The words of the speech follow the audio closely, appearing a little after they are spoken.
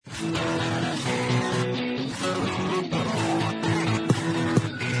Hey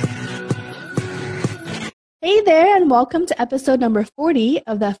there, and welcome to episode number 40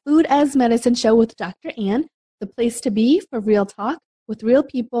 of the Food as Medicine show with Dr. Ann, the place to be for real talk with real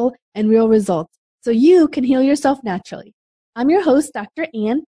people and real results, so you can heal yourself naturally. I'm your host, Dr.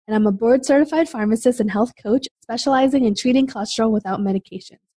 Ann, and I'm a board-certified pharmacist and health coach specializing in treating cholesterol without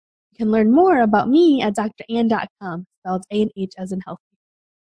medications. You can learn more about me at drann.com, spelled A&H as in healthy.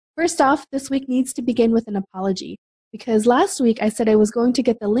 First off, this week needs to begin with an apology, because last week I said I was going to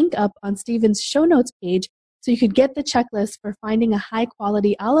get the link up on Steven's show notes page so you could get the checklist for finding a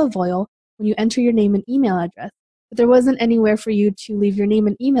high-quality olive oil when you enter your name and email address, but there wasn't anywhere for you to leave your name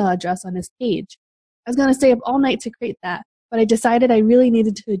and email address on his page. I was going to stay up all night to create that, but I decided I really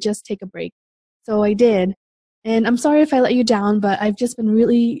needed to just take a break. So I did, and I'm sorry if I let you down, but I've just been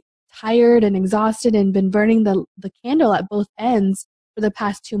really tired and exhausted and been burning the candle at both ends for the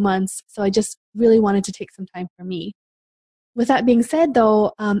past 2 months, so I just really wanted to take some time for me. With that being said,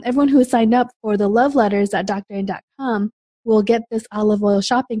 though, everyone who has signed up for the love letters at drann.com will get this olive oil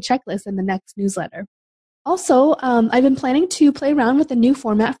shopping checklist in the next newsletter. Also, I've been planning to play around with a new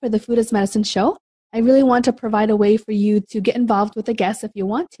format for the Food as Medicine show. I really want to provide a way for you to get involved with a guest if you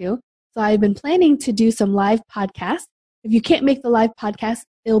want to. So I've been planning to do some live podcasts. If you can't make the live podcast,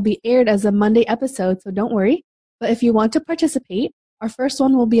 it'll be aired as a Monday episode, so don't worry. But if you want to participate, our first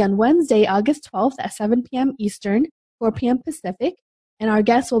one will be on Wednesday, August 12th at 7 p.m. Eastern, 4 p.m. Pacific, and our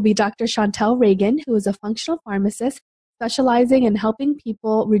guest will be Dr. Chantel Reagan, who is a functional pharmacist specializing in helping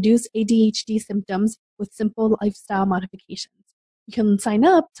people reduce ADHD symptoms with simple lifestyle modifications. You can sign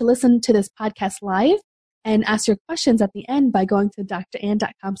up to listen to this podcast live and ask your questions at the end by going to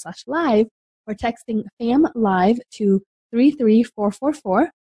drann.com/live or texting FAM live to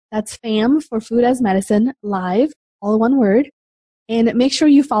 33444. That's FAM for Food as Medicine, live, all one word. And make sure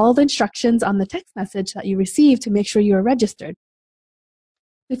you follow the instructions on the text message that you receive to make sure you are registered.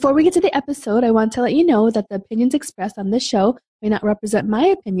 Before we get to the episode, I want to let you know that the opinions expressed on this show may not represent my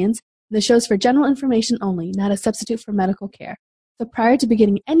opinions. The show is for general information only, not a substitute for medical care. So prior to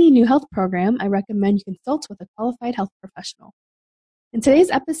beginning any new health program, I recommend you consult with a qualified health professional. In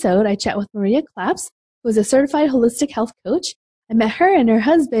today's episode, I chat with Maria Claps, who is a certified holistic health coach. I met her and her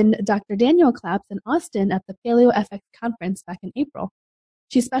husband, Dr. Daniel Claps, in Austin at the Paleo FX conference back in April.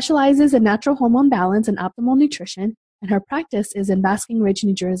 She specializes in natural hormone balance and optimal nutrition, and her practice is in Basking Ridge,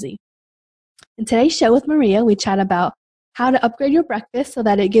 New Jersey. In today's show with Maria, we chat about how to upgrade your breakfast so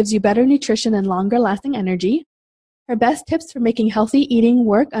that it gives you better nutrition and longer-lasting energy, her best tips for making healthy eating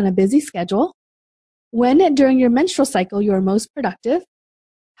work on a busy schedule, when during your menstrual cycle you are most productive,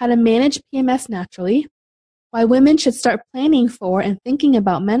 how to manage PMS naturally, why women should start planning for and thinking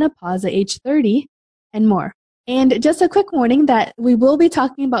about menopause at age 30, and more. And just a quick warning that we will be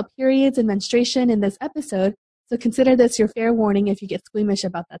talking about periods and menstruation in this episode, so consider this your fair warning if you get squeamish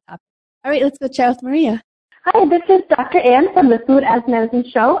about that topic. All right, let's go chat with Maria. Hi, this is Dr. Ann from the Food as Medicine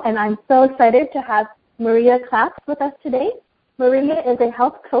show, and I'm so excited to have Maria Claps with us today. Maria is a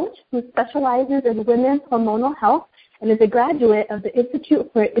health coach who specializes in women's hormonal health and is a graduate of the Institute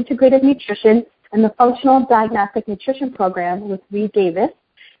for Integrative Nutrition and the Functional Diagnostic Nutrition Program with Reed Davis.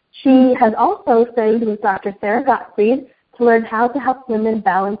 She has also studied with Dr. Sarah Gottfried to learn how to help women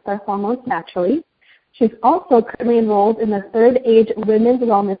balance their hormones naturally. She's also currently enrolled in the Third Age Women's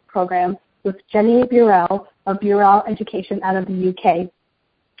Wellness Program with Jenny Burrell of Burrell Education out of the UK.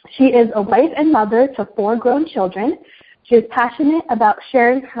 She is a wife and mother to 4 grown children. She is passionate about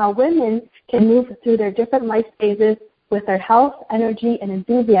sharing how women can move through their different life phases with their health, energy, and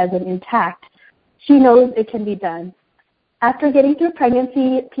enthusiasm intact. She knows it can be done. After getting through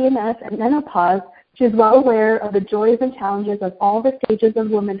pregnancy, PMS, and menopause, she is well aware of the joys and challenges of all the stages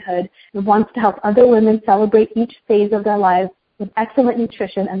of womanhood and wants to help other women celebrate each phase of their lives with excellent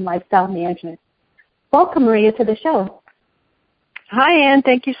nutrition and lifestyle management. Welcome, Maria, to the show. Hi, Ann.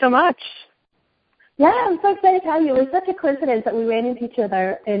 Thank you so much. Yeah, I'm so excited to have you. It was such a coincidence that we ran into each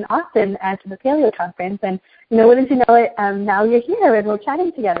other in Austin at the Paleo conference, and wouldn't you know it, now you're here and we're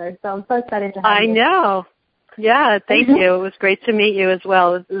chatting together. So I'm so excited to have you. I know. Yeah, thank you. It was great to meet you as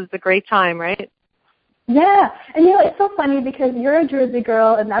well. It was a great time, right? Yeah, and it's so funny because you're a Jersey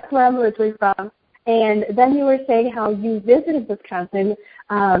girl, and that's where I'm originally from. And then you were saying how you visited Wisconsin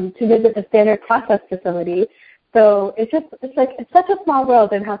to visit the Standard Process facility. So it's such a small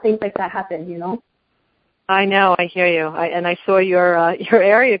world, and how things like that happen, I know, I hear you. And I saw your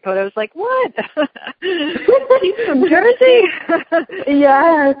area code. I was like, what? She's from Jersey?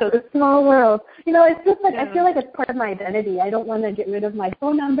 Yeah, it's a small world. It's just like, I feel like it's part of my identity. I don't want to get rid of my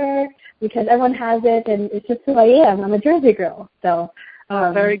phone number because everyone has it, and it's just who I am. I'm a Jersey girl. So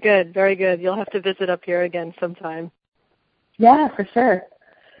Oh, very good, very good. You'll have to visit up here again sometime. Yeah, for sure.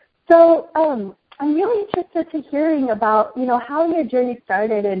 So I'm really interested to hearing about, how your journey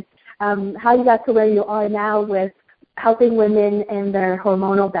started and how you got to where you are now with helping women and their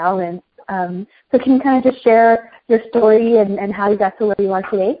hormonal balance. So can you kind of just share your story and how you got to where you are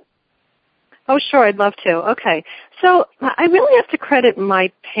today? Oh, sure, I'd love to. Okay. So I really have to credit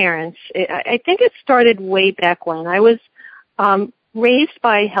my parents. I think it started way back when. I was raised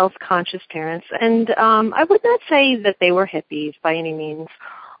by health-conscious parents, and I would not say that they were hippies by any means,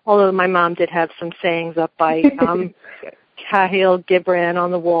 although my mom did have some sayings up by Cahill Gibran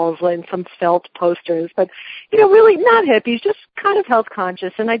on the walls and some felt posters, but, really not hippies, just kind of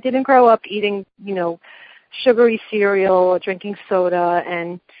health-conscious. And I didn't grow up eating, sugary cereal or drinking soda,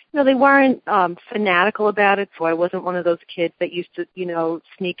 and they weren't fanatical about it, so I wasn't one of those kids that used to,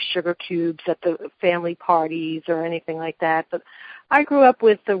 sneak sugar cubes at the family parties or anything like that. But I grew up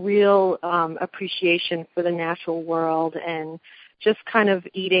with a real appreciation for the natural world and just kind of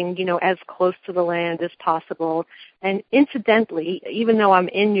eating, as close to the land as possible. And incidentally, even though I'm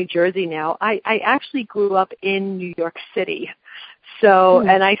in New Jersey now, I actually grew up in New York City. So,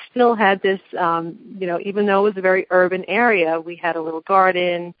 and I still had this, even though it was a very urban area, we had a little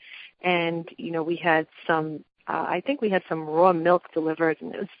garden, and, we had some, I think we had some raw milk delivered,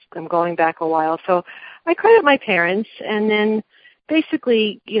 and I'm going back a while. So I credit my parents, and then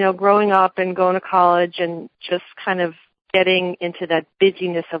basically, growing up and going to college and just kind of getting into that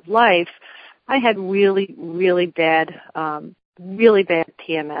busyness of life, I had really, really bad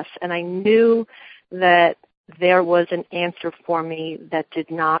PMS, and I knew that there was an answer for me that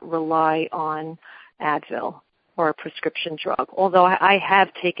did not rely on Advil or a prescription drug. Although I have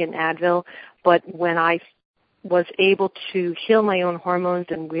taken Advil, but when I was able to heal my own hormones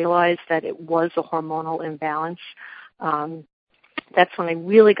and realize that it was a hormonal imbalance, that's when I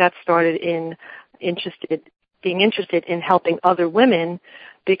really got started being interested in helping other women,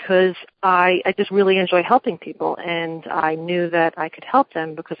 because I just really enjoy helping people, and I knew that I could help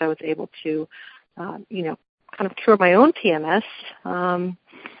them because I was able to, kind of cure my own PMS.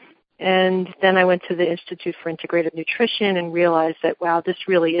 And then I went to the Institute for Integrative Nutrition and realized that, wow, this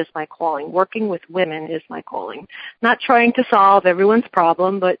really is my calling. Working with women is my calling. Not trying to solve everyone's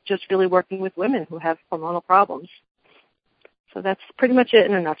problem, but just really working with women who have hormonal problems. So that's pretty much it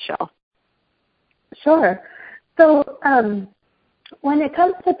in a nutshell. Sure. So when it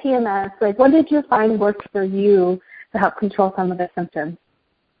comes to PMS, what did you find worked for you to help control some of the symptoms?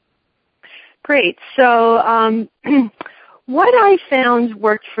 Great. So what I found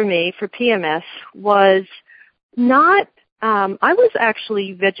worked for me for PMS was not, I was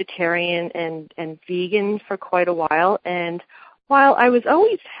actually vegetarian and vegan for quite a while, and while I was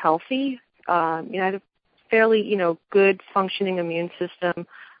always healthy, I had a fairly, good functioning immune system,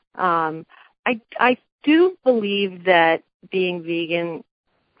 I do believe that being vegan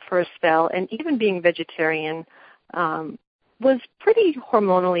for a spell and even being vegetarian was pretty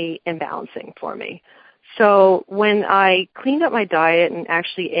hormonally imbalancing for me. So when I cleaned up my diet and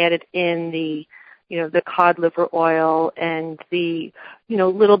actually added in the, the cod liver oil and the,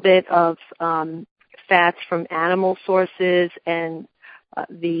 little bit of fats from animal sources and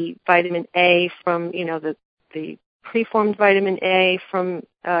the vitamin A from, the preformed vitamin A from,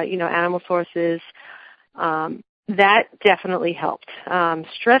 animal sources, that definitely helped.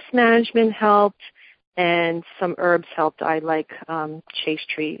 Stress management helped, and some herbs helped. I like chaste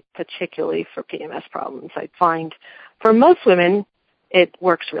tree, particularly for PMS problems. I find for most women, it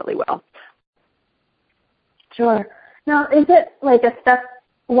works really well. Sure. Now, is it like a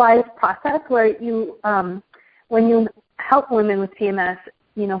stepwise process where you, when you help women with PMS,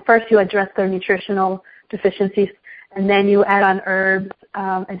 first you address their nutritional deficiencies, and then you add on herbs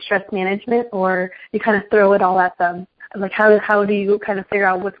and stress management, or you kind of throw it all at them? Like how do you kind of figure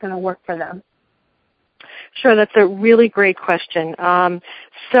out what's going to work for them? Sure, that's a really great question.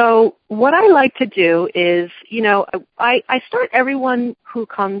 So what I like to do is, I start everyone who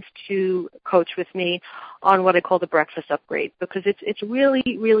comes to coach with me on what I call the breakfast upgrade, because it's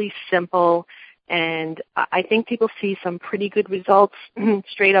really, really simple, and I think people see some pretty good results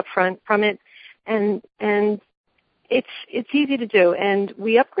straight up front from it, and it's easy to do. And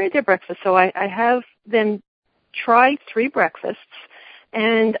we upgrade their breakfast, so I have them try 3 breakfasts.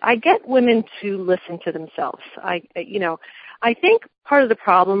 And I get women to listen to themselves. I think part of the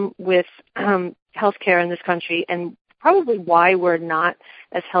problem with healthcare in this country, and probably why we're not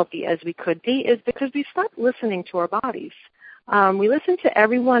as healthy as we could be, is because we stopped listening to our bodies. We listen to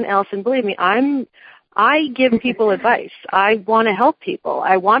everyone else, and believe me, I give people advice. I want to help people.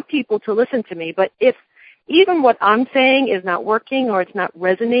 I want people to listen to me. But if even what I'm saying is not working or it's not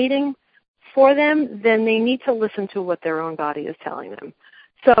resonating for them, then they need to listen to what their own body is telling them.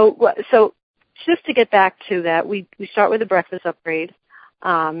 So just to get back to that, we start with a breakfast upgrade,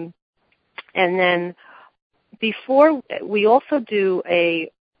 and then before we also do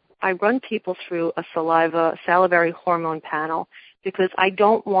I run people through a salivary hormone panel because I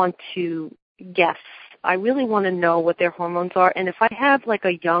don't want to guess. I really want to know what their hormones are, and if I have like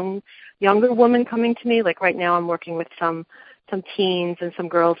a younger woman coming to me, like right now I'm working with some teens and some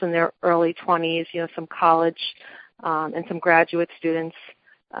girls in their early 20s, some college and some graduate students.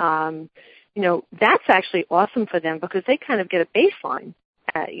 That's actually awesome for them because they kind of get a baseline,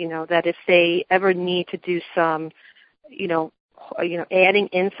 that if they ever need to do some, adding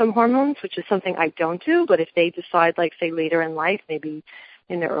in some hormones, which is something I don't do, but if they decide, like, say, later in life, maybe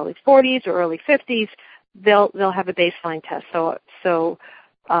in their early 40s or early 50s, they'll have a baseline test. So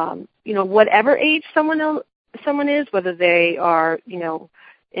whatever age someone is, whether they are,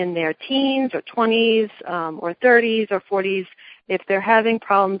 in their teens or 20s or 30s or 40s, if they're having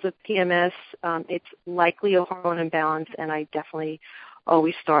problems with PMS, it's likely a hormone imbalance, and I definitely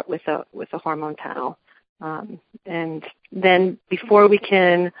always start with a hormone panel. And then before we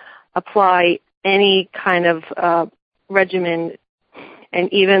can apply any kind of regimen, and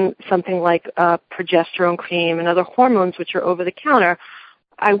even something like progesterone cream and other hormones which are over the counter,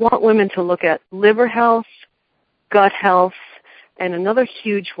 I want women to look at liver health, gut health, and another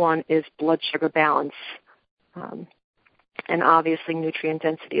huge one is blood sugar balance, and obviously nutrient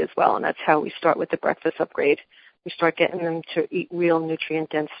density as well. And that's how we start with the breakfast upgrade. We start getting them to eat real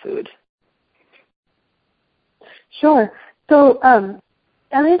nutrient-dense food. Sure. So I'm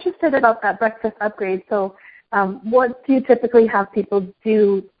interested about that breakfast upgrade. So what do you typically have people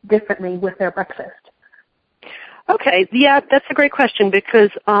do differently with their breakfast? Okay. Yeah, that's a great question because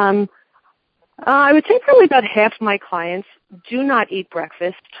I would say probably about half my clients do not eat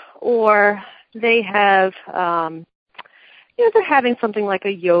breakfast, or they have, they're having something like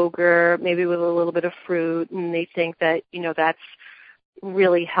a yogurt, maybe with a little bit of fruit, and they think that, that's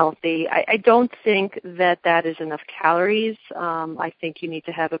really healthy. I don't think that is enough calories. I think you need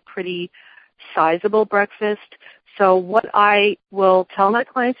to have a pretty sizable breakfast. So what I will tell my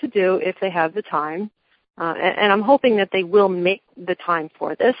clients to do if they have the time, and I'm hoping that they will make the time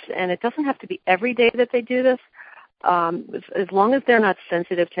for this, and it doesn't have to be every day that they do this. As long as they're not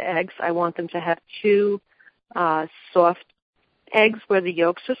sensitive to eggs, I want them to have 2 soft eggs where the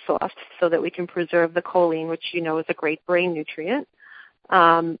yolks are soft so that we can preserve the choline, which is a great brain nutrient.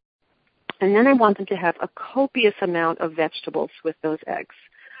 And then I want them to have a copious amount of vegetables with those eggs.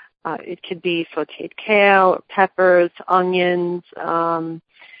 It could be sauteed kale, or peppers, onions, some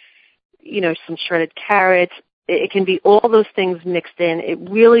shredded carrots. It can be all those things mixed in. It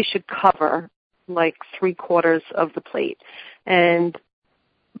really should cover like 3/4 of the plate. And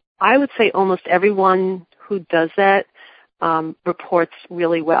I would say almost everyone who does that reports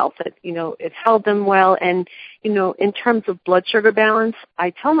really well, that, it held them well. And, in terms of blood sugar balance,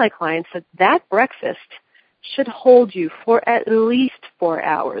 I tell my clients that breakfast should hold you for at least 4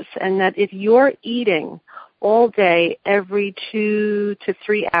 hours, and that if you're eating all day, every 2 to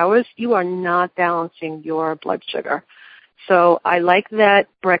 3 hours, you are not balancing your blood sugar. So I like that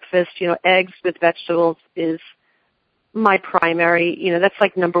breakfast, eggs with vegetables is my primary, that's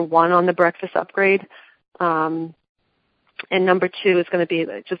like number 1 on the breakfast upgrade. And number 2 is going to be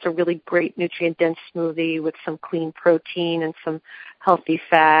just a really great nutrient-dense smoothie with some clean protein and some healthy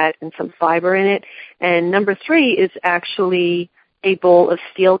fat and some fiber in it. And number 3 is actually a bowl of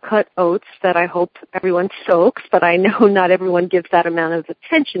steel-cut oats that I hope everyone soaks, but I know not everyone gives that amount of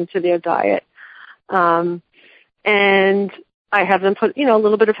attention to their diet. And I have them put, a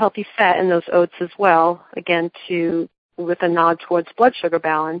little bit of healthy fat in those oats as well, again, with a nod towards blood sugar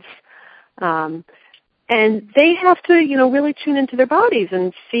balance. And they have to, really tune into their bodies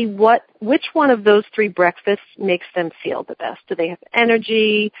and see which one of those 3 breakfasts makes them feel the best. Do they have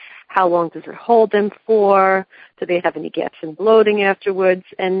energy? How long does it hold them for? Do they have any gaps and bloating afterwards?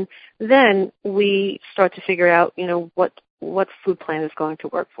 And then we start to figure out, what food plan is going to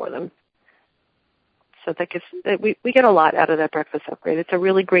work for them. So we get a lot out of that breakfast upgrade. It's a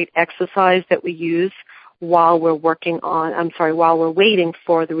really great exercise that we use while we're waiting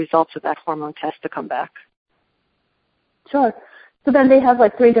for the results of that hormone test to come back. Sure. So then they have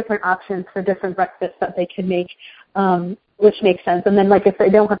like 3 different options for different breakfasts that they can make, which makes sense. And then like if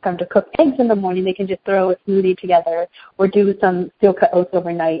they don't have time to cook eggs in the morning, they can just throw a smoothie together or do some steel-cut oats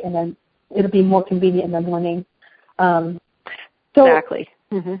overnight, and then it'll be more convenient in the morning. Exactly.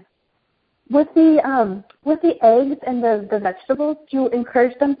 Mm-hmm. with the eggs and the vegetables, do you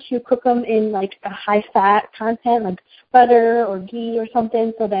encourage them to cook them in like a high fat content, like butter or ghee or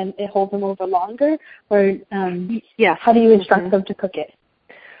something, so then it holds them over longer? Or yes. How do you instruct them to cook it?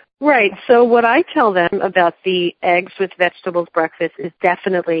 Right. So what I tell them about the eggs with vegetables breakfast is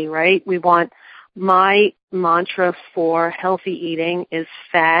definitely, right, my mantra for healthy eating is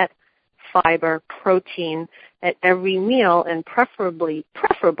fat, fiber, protein at every meal, and preferably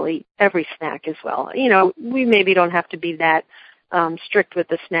every snack as well. You know, we maybe don't have to be that strict with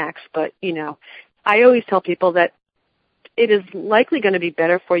the snacks, but, you know, I always tell people that it is likely going to be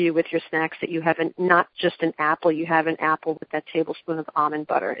better for you with your snacks that you have not just an apple, you have an apple with that tablespoon of almond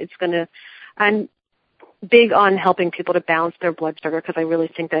butter. I'm big on helping people to balance their blood sugar because I really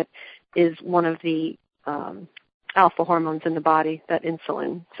think that is one of the alpha hormones in the body, that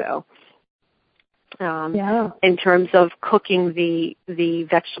insulin. So in terms of cooking the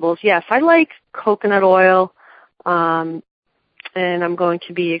vegetables, yes, I like coconut oil, and I'm going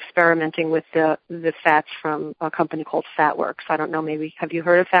to be experimenting with the fats from a company called FatWorks. I don't know, maybe have you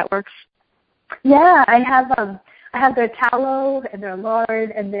heard of FatWorks? Yeah, I have their tallow and their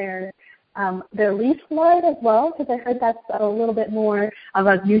lard and their leaf lard as well, because I heard that's a little bit more of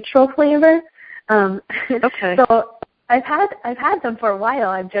a neutral flavor. Okay. So I've had them for a while.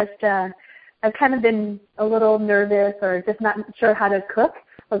 I've kind of been a little nervous or just not sure how to cook,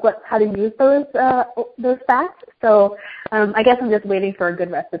 like how to use those fats. So I guess I'm just waiting for a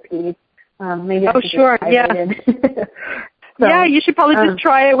good recipe. Maybe I should sure, just yeah. So, yeah, you should probably just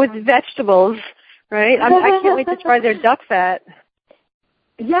try it with vegetables, right? I can't wait to try their duck fat.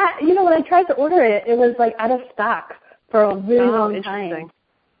 Yeah, you know, when I tried to order it, it was like out of stock for a really long time.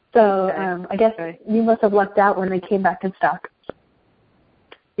 So I guess you must have lucked out when they came back in stock.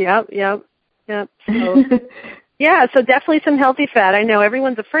 Yep. So, yeah, so definitely some healthy fat. I know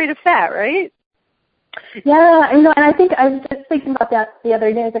everyone's afraid of fat, right? Yeah, you know, and I think I was just thinking about that the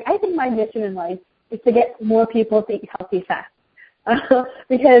other day. I was like, I think my mission in life is to get more people to eat healthy fat.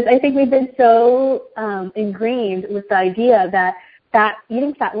 Because I think we've been so ingrained with the idea that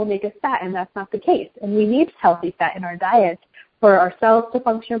eating fat will make us fat, and that's not the case. And we need healthy fat in our diet for our cells to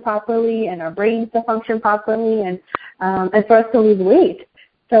function properly and our brains to function properly and for us to lose weight.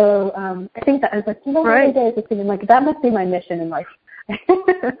 So I think that I was like, you know, the other day I was thinking, like, that must be my mission in life.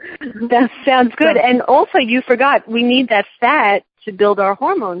 That sounds good. And also, you forgot, we need that fat to build our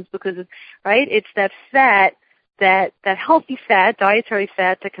hormones because, right, it's that fat, that healthy fat, dietary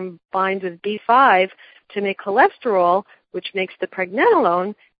fat that combines with B5 to make cholesterol, which makes the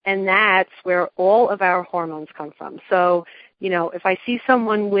pregnenolone, and that's where all of our hormones come from. So, you know, if I see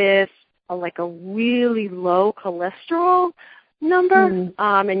someone with a really low cholesterol number,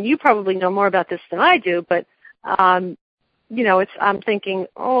 and you probably know more about this than I do, but you know, I'm thinking,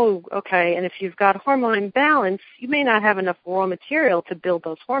 oh, okay, and if you've got hormone imbalance, you may not have enough raw material to build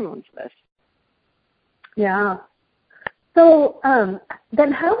those hormones with. Yeah. So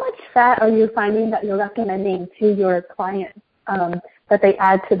then how much fat are you finding that you're recommending to your clients that they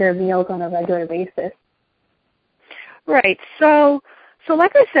add to their meals on a regular basis? Right. So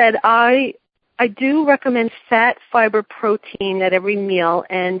like I said, I do recommend fat, fiber, protein at every meal,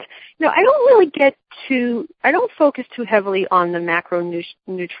 and you know, I don't focus too heavily on the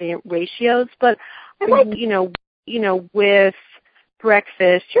macronutrient ratios, but I like, you know, with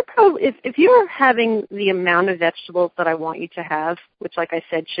breakfast, you're probably, if you're having the amount of vegetables that I want you to have, which like I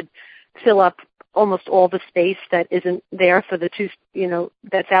said should fill up almost all the space that isn't there for the two, you know,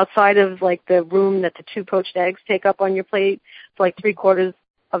 that's outside of like the room that the 2 poached eggs take up on your plate, it's like 3/4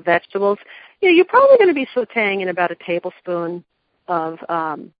 of vegetables. You know, you're probably going to be sauteing in about a tablespoon of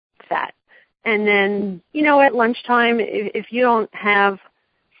fat. And then, you know, at lunchtime, if you don't have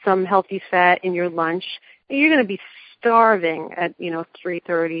some healthy fat in your lunch, you're going to be starving at, you know,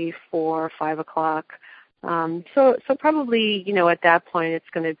 3:30, 4, 5 o'clock. So probably, you know, at that point it's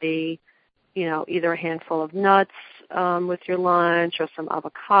going to be, you know, either a handful of nuts with your lunch or some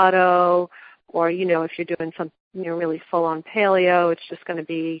avocado, or, you know, if you're doing some, you know, really full-on paleo, it's just going to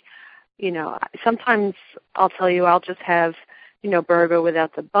be, you know, sometimes I'll tell you I'll just have, you know, burger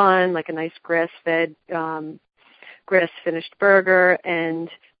without the bun, like a nice grass-fed, grass-finished burger, and,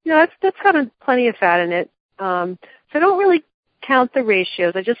 you know, that's got plenty of fat in it. So I don't really count the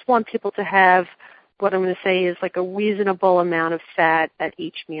ratios. I just want people to have what I'm going to say is like a reasonable amount of fat at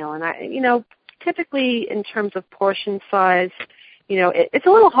each meal. And I, you know, typically in terms of portion size, you know, it's a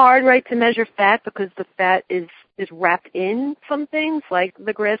little hard, right, to measure fat because the fat is wrapped in some things like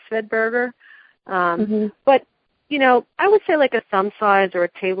the grass-fed burger. But, you know, I would say like a thumb size or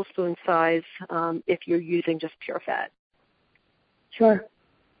a tablespoon size if you're using just pure fat. Sure.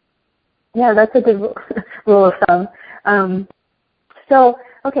 Yeah, that's a good rule of thumb. So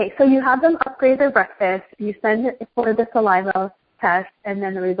you have them upgrade their breakfast, you send it for the saliva test, and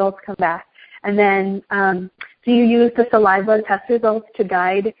then the results come back. And then do you use the saliva test results to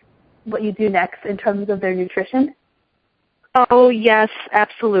guide what you do next in terms of their nutrition? Oh, yes,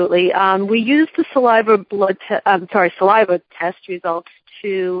 absolutely. We use the saliva test results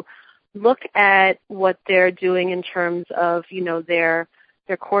to look at what they're doing in terms of, their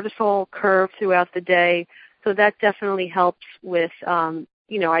cortisol curve throughout the day. So that definitely helps with, good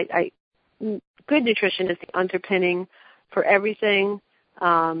nutrition is the underpinning for everything.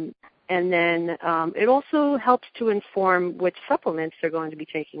 And then it also helps to inform which supplements they're going to be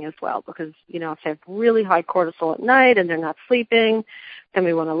taking as well, because, if they have really high cortisol at night and they're not sleeping, then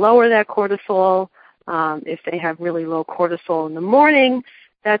we want to lower that cortisol. If they have really low cortisol in the morning,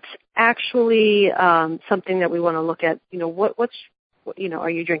 that's actually something that we want to look at. Are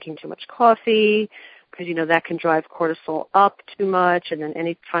you drinking too much coffee? Because, that can drive cortisol up too much, and then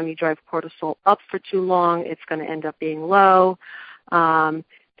any time you drive cortisol up for too long, it's going to end up being low.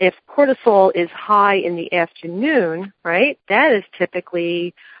 If cortisol is high in the afternoon, right, that is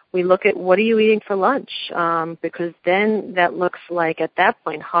typically, we look at what are you eating for lunch, because then that looks like, at that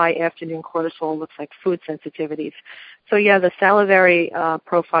point, high afternoon cortisol looks like food sensitivities. So, yeah, the salivary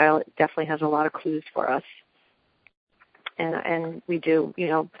profile definitely has a lot of clues for us. And we do,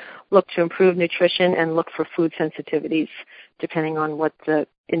 look to improve nutrition and look for food sensitivities depending on what the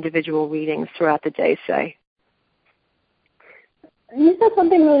individual readings throughout the day say. You said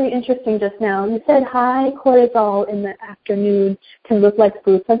something really interesting just now. You said high cortisol in the afternoon can look like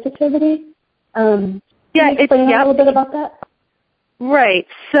food sensitivity. Can you explain a little bit about that? Right.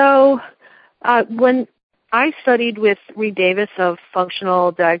 So when I studied with Reed Davis of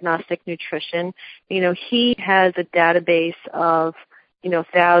Functional Diagnostic Nutrition, he has a database of,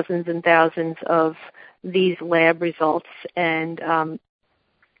 thousands and thousands of these lab results. And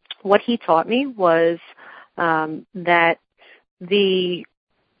what he taught me was that the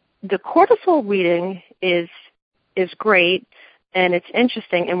cortisol reading is great, and it's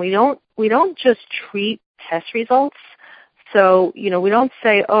interesting, and we don't just treat test results. So, we don't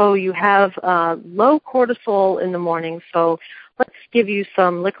say, oh, you have low cortisol in the morning, so let's give you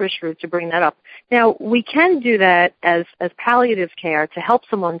some licorice root to bring that up. Now, we can do that as palliative care to help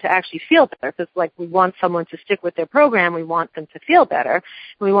someone to actually feel better, because, we want someone to stick with their program. We want them to feel better, and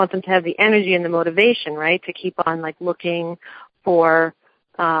we want them to have the energy and the motivation, right, to keep on, looking for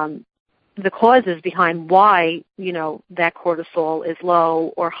the causes behind why, that cortisol is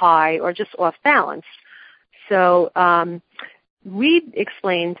low or high or just off balance. So Reed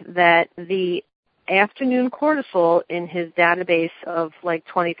explained that the afternoon cortisol in his database of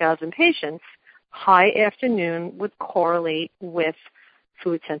 20,000 patients, high afternoon would correlate with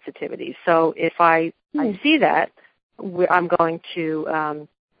food sensitivity. So if I see that, we're going to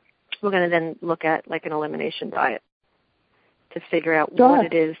then look at an elimination diet to figure out what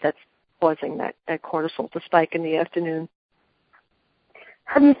it is that's causing that cortisol to spike in the afternoon.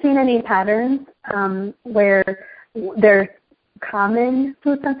 Have you seen any patterns where there's common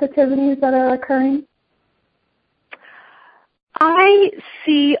food sensitivities that are occurring? I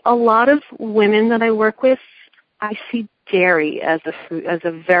see a lot of women that I work with, I see dairy as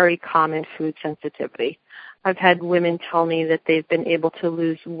a very common food sensitivity. I've had women tell me that they've been able to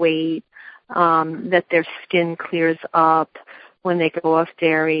lose weight, that their skin clears up when they go off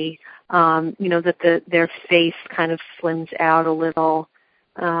dairy, that their face kind of slims out a little,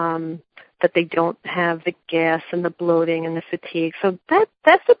 that they don't have the gas and the bloating and the fatigue. So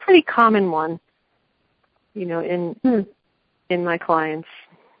that's a pretty common one, in my clients.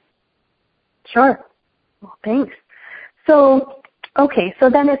 Sure. Well, thanks. So, so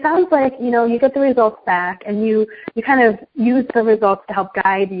then it sounds like, you get the results back and you kind of use the results to help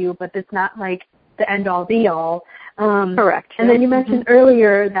guide you, but it's not the end-all, be-all. Correct. And then you mentioned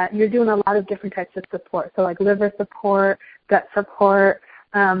earlier that you're doing a lot of different types of support, so liver support, gut support,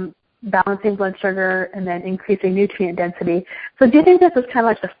 balancing blood sugar, and then increasing nutrient density. So do you think this is kind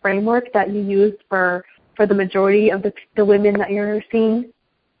of the framework that you use for the majority of the women that you're seeing?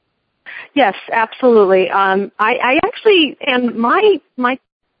 Yes, absolutely. I actually, and my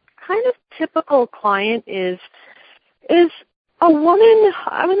kind of typical client is a woman.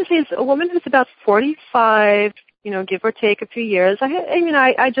 I want to say it's a woman who's about 45, give or take a few years.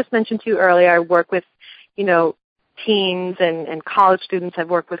 I just mentioned to you earlier, I work with, teens and college students. I've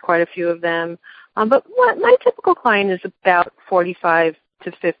worked with quite a few of them. But my typical client is about 45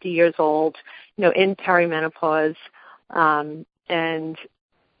 to 50 years old, in perimenopause. And,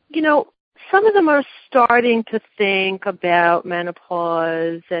 some of them are starting to think about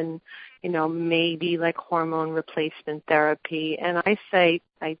menopause and, maybe like hormone replacement therapy. And I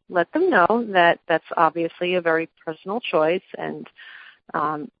let them know that that's obviously a very personal choice, and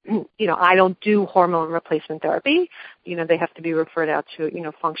I don't do hormone replacement therapy. They have to be referred out to,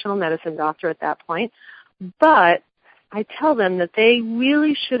 functional medicine doctor at that point. But I tell them that they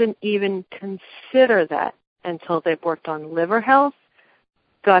really shouldn't even consider that until they've worked on liver health,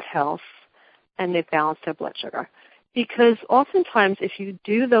 gut health, and they've balanced their blood sugar. Because oftentimes if you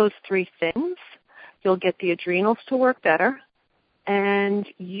do those three things, you'll get the adrenals to work better, and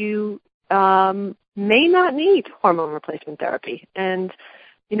you may not need hormone replacement therapy. And,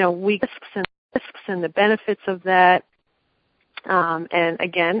 risks and the benefits of that. And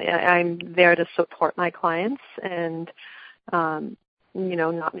again, I'm there to support my clients and,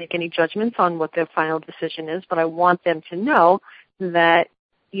 not make any judgments on what their final decision is, but I want them to know that,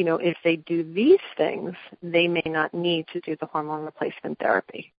 if they do these things, they may not need to do the hormone replacement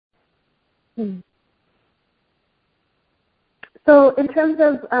therapy. So in terms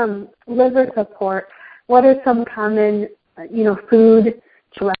of liver support, what are some common, food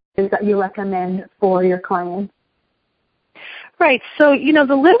choices that you recommend for your clients? Right. So,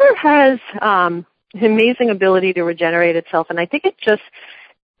 the liver has an amazing ability to regenerate itself, and I think it's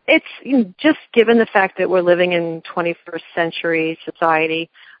just given the fact that we're living in 21st century society,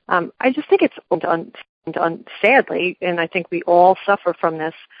 I just think it's done sadly, and I think we all suffer from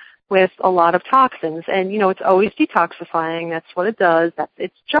this, with a lot of toxins. And, it's always detoxifying. That's what it does. That's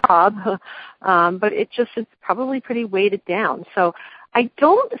its job. But it's probably pretty weighted down. So I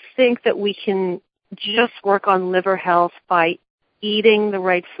don't think that we can just work on liver health by eating the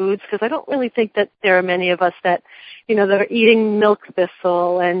right foods, because I don't really think that there are many of us that, that are eating milk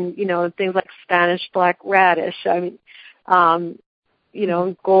thistle and, things like Spanish black radish. I mean,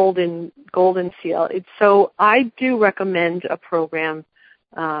 golden seal. So I do recommend a program.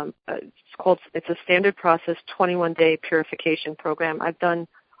 It's a standard process 21-day purification program. I've done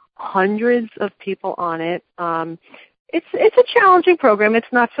hundreds of people on it. It's a challenging program.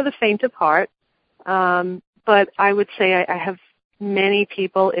 It's not for the faint of heart. But I would say I have many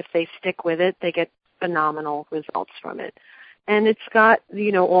people, if they stick with it, they get phenomenal results from it. And it's got,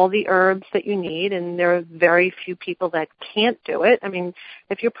 all the herbs that you need, and there are very few people that can't do it. I mean,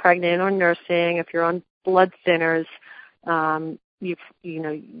 if you're pregnant or nursing, if you're on blood thinners, you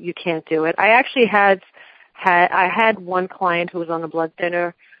can't do it. I actually had one client who was on a blood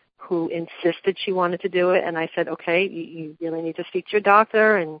thinner who insisted she wanted to do it, and I said, okay, you really need to speak to your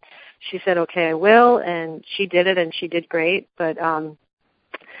doctor, and she said, okay, I will, and she did it, and she did great. But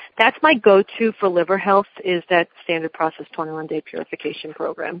that's my go-to for liver health, is that standard process 21-day purification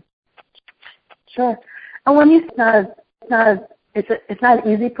program. Sure. And when you it's not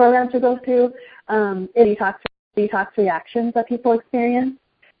an easy program to go through. Detox reactions that people experience?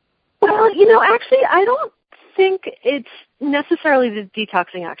 Well, actually, I don't think it's necessarily the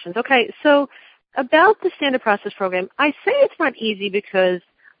detoxing actions. Okay, so about the standard process program, I say it's not easy because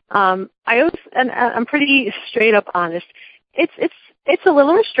I'm pretty straight up honest. It's a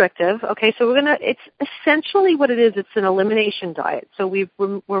little restrictive. Okay, so it's essentially what it is. It's an elimination diet. So we're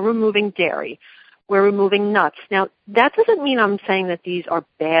removing dairy, we're removing nuts. Now that doesn't mean I'm saying that these are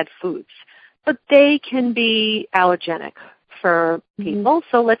bad foods, but they can be allergenic for people.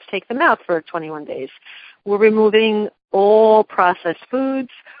 So let's take them out for 21 days. We're removing all processed foods.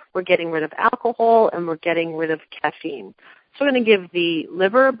 We're getting rid of alcohol, and we're getting rid of caffeine. So we're going to give the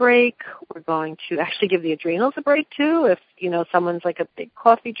liver a break. We're going to actually give the adrenals a break too. If, someone's like a big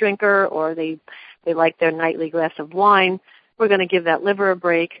coffee drinker or they like their nightly glass of wine, we're going to give that liver a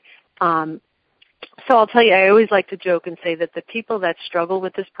break. So I'll tell you, I always like to joke and say that the people that struggle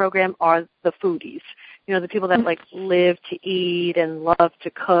with this program are the foodies. The people that live to eat and love to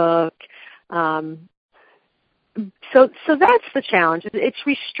cook. So that's the challenge. It's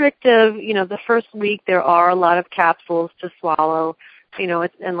restrictive. The first week there are a lot of capsules to swallow.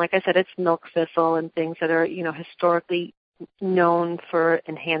 And like I said, it's milk thistle and things that are, historically known for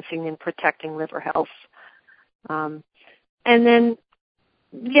enhancing and protecting liver health. And then,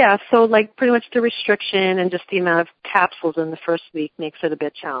 so pretty much the restriction and just the amount of capsules in the first week makes it a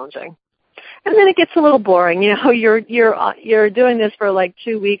bit challenging. And then it gets a little boring. You're doing this for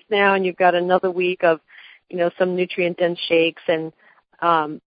 2 weeks now, and you've got another week of, some nutrient-dense shakes and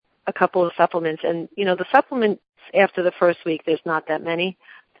a couple of supplements. And, the supplements after the first week, there's not that many.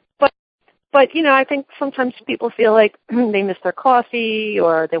 But I think sometimes people feel like they miss their coffee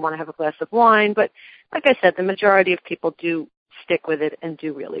or they want to have a glass of wine. But like I said, the majority of people do stick with it and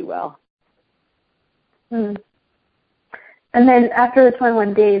do really well. And then after the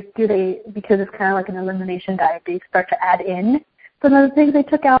 21 days, do they, because it's kind of like an elimination diet, they start to add in some of the things they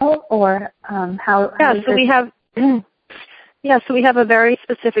took out, or how? So we have. So we have a very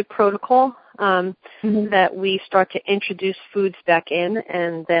specific protocol that we start to introduce foods back in,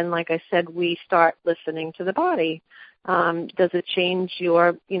 and then, like I said, we start listening to the body. Does it change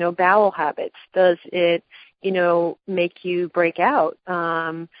your, bowel habits? Does it, make you break out?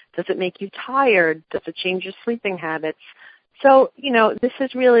 Does it make you tired? Does it change your sleeping habits? So, this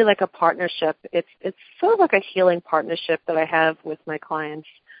is really like a partnership. It's sort of like a healing partnership that I have with my clients.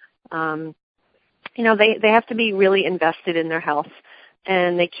 They have to be really invested in their health,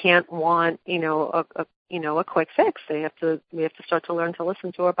 and they can't want, a quick fix. We have to start to learn to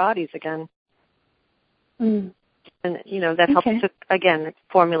listen to our bodies again. Mm. And, that helps to, again,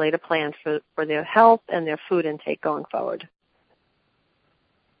 formulate a plan for their health and their food intake going forward.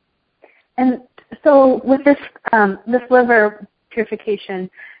 And so with this liver purification,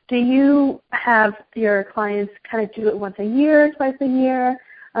 do you have your clients kind of do it once a year, twice a year,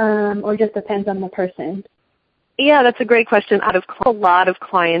 or just depends on the person? Yeah, that's a great question. Out of a lot of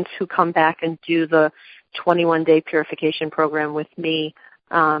clients who come back and do the 21-day purification program with me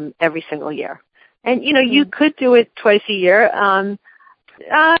every single year. And, you could do it twice a year.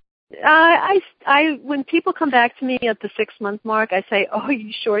 When people come back to me at the 6-month mark, I say, "Oh, are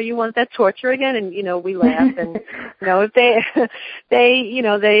you sure you want that torture again?" And we laugh. And if they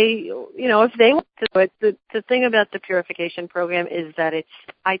want to do it, the thing about the purification program is that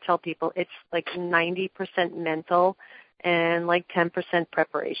I tell people it's like 90% mental and like 10%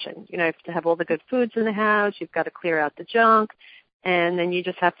 preparation. You have to have all the good foods in the house. You've got to clear out the junk, and then you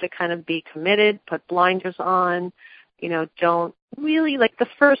just have to kind of be committed, put blinders on. Don't really, like the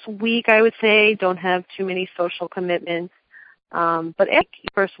first week, I would say, don't have too many social commitments. But after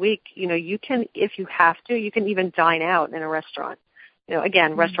the first week, you can, if you have to, you can even dine out in a restaurant.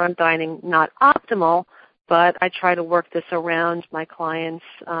 Again, restaurant dining, not optimal, but I try to work this around my clients'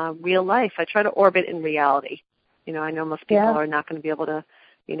 real life. I try to orbit in reality. I know most people are not going to be able to,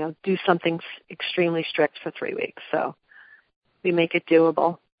 do something extremely strict for 3 weeks. So we make it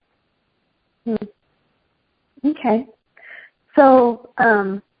doable. Okay. So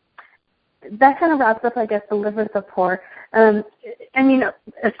that kind of wraps up, I guess, the liver support. As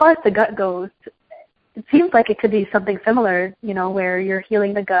far as the gut goes, it seems like it could be something similar, where you're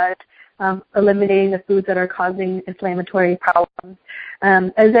healing the gut, eliminating the foods that are causing inflammatory problems.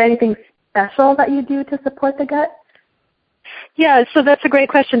 Is there anything special that you do to support the gut? Yeah, so that's a great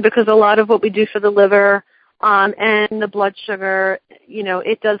question, because a lot of what we do for the liver and the blood sugar,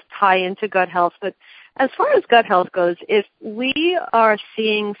 it does tie into gut health. But as far as gut health goes, if we are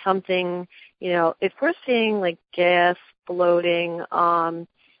seeing something, if we're seeing like gas, bloating,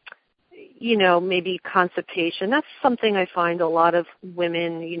 maybe constipation, that's something I find a lot of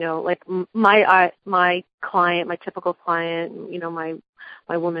women, like my client, my typical client,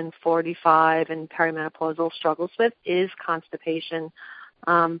 my woman 45 and perimenopausal struggles with is constipation.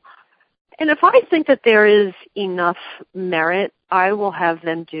 And if I think that there is enough merit, I will have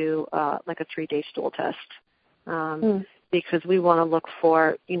them do like a 3-day stool test because we want to look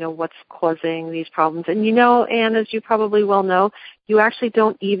for, what's causing these problems. And Anne, as you probably well know, you actually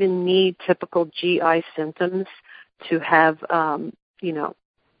don't even need typical GI symptoms to have, to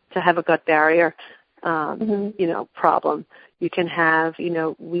have a gut barrier, problem. You can have,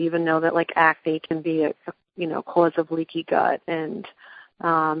 we even know that like acne can be a cause of leaky gut, and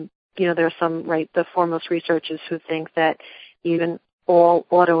there are some, the foremost researchers who think that even all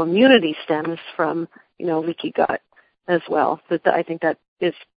autoimmunity stems from, leaky gut as well. But I think that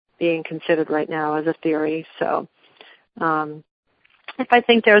is being considered right now as a theory. So if I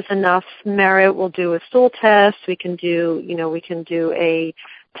think there's enough merit, we'll do a stool test. We can do a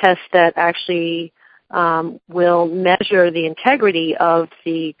test that actually will measure the integrity of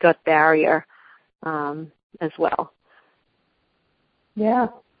the gut barrier as well. Yeah.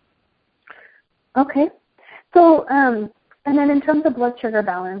 Okay. So, and then in terms of blood sugar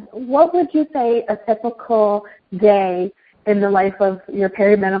balance, what would you say a typical day in the life of your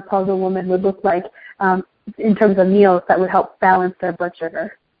perimenopausal woman would look like in terms of meals that would help balance their blood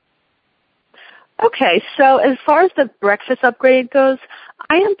sugar? Okay, so as far as the breakfast upgrade goes,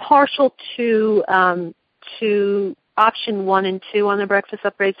 I am partial to option 1 and 2 on the breakfast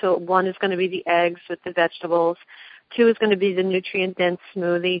upgrade. So 1 is going to be the eggs with the vegetables. 2 is going to be the nutrient-dense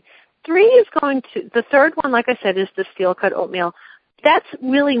smoothie. 3 is the third one, like I said, is the steel-cut oatmeal. That's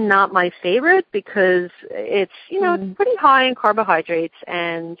really not my favorite because it's, it's pretty high in carbohydrates,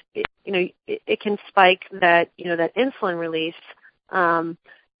 and it can spike that, that insulin release.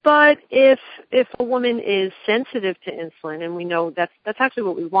 But if a woman is sensitive to insulin, and we know that's actually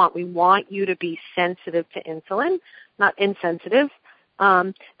what we want you to be sensitive to insulin, not insensitive,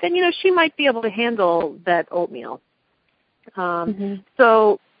 then, she might be able to handle that oatmeal.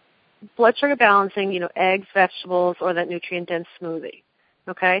 So blood sugar balancing, eggs, vegetables, or that nutrient-dense smoothie,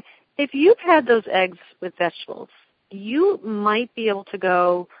 okay? If you've had those eggs with vegetables, you might be able to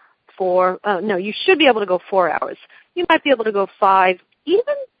go you should be able to go 4 hours. You might be able to go 5,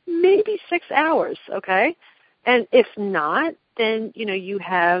 even maybe 6 hours, okay? And if not, then, you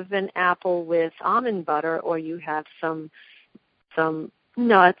have an apple with almond butter, or you have some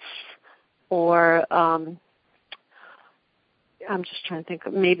nuts, or I'm just trying to think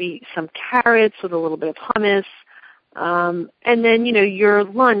of maybe some carrots with a little bit of hummus. And then, your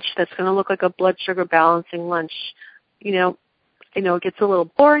lunch that's going to look like a blood sugar balancing lunch. I know it gets a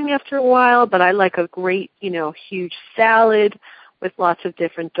little boring after a while, but I like a great, huge salad with lots of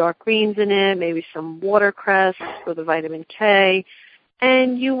different dark greens in it, maybe some watercress for the vitamin K,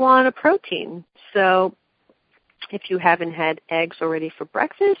 and you want a protein. So if you haven't had eggs already for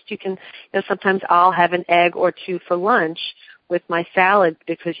breakfast, you can, sometimes I'll have an egg or two for lunch with my salad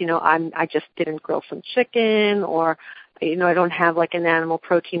because, I just didn't grill some chicken, or, I don't have like an animal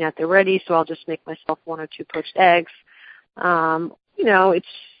protein at the ready, so I'll just make myself 1 or 2 poached eggs. It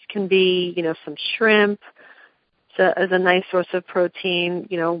can be, some shrimp as a nice source of protein,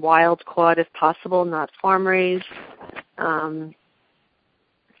 wild caught if possible, not farm raised. And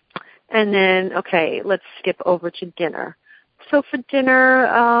then, okay, let's skip over to dinner. So for dinner,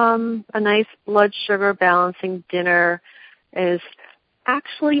 a nice blood sugar balancing dinner is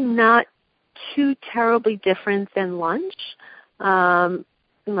actually not too terribly different than lunch.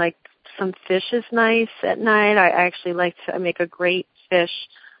 Like some fish is nice at night. I actually like to make a great fish,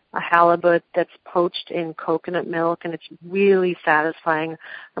 a halibut that's poached in coconut milk, and it's really satisfying.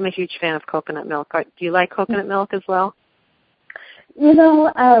 I'm a huge fan of coconut milk. Do you like coconut milk as well?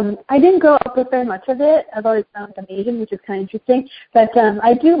 I didn't grow up with very much of it. I've always found them Asian, which is kind of interesting. But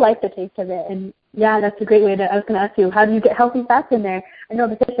I do like the taste of it. And, yeah, that's a great way I was going to ask you, how do you get healthy fats in there? I know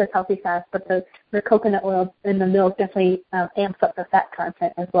the fish is healthy fats, but the coconut oil in the milk definitely amps up the fat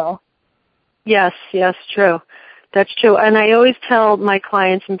content as well. Yes, true. That's true. And I always tell my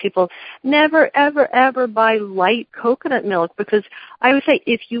clients and people, never, ever, ever buy light coconut milk, because I would say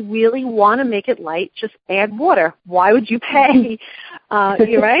if you really want to make it light, just add water. Why would you pay?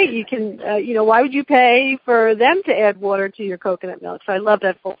 You're right. You can, why would you pay for them to add water to your coconut milk? So I love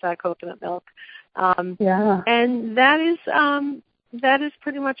that full fat coconut milk. Yeah. And that is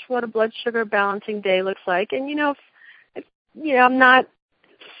pretty much what a blood sugar balancing day looks like. And, I'm not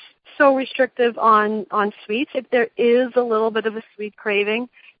so restrictive on sweets. If there is a little bit of a sweet craving,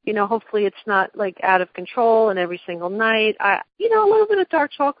 hopefully it's not like out of control and every single night. A little bit of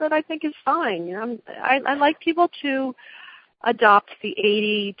dark chocolate I think is fine. I like people to adopt the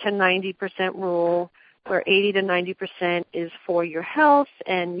 80 to 90% rule, where 80 to 90% is for your health,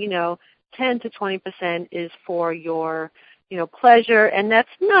 and 10 to 20% is for your pleasure. And that's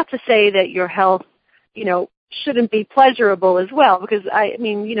not to say that your health shouldn't be pleasurable as well, because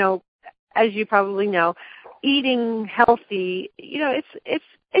as you probably know, eating healthy,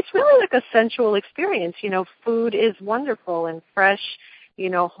 it's really like a sensual experience. Food is wonderful, and fresh,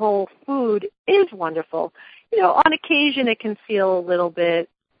 whole food is wonderful. On occasion it can feel a little bit,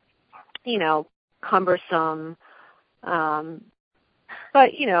 cumbersome, but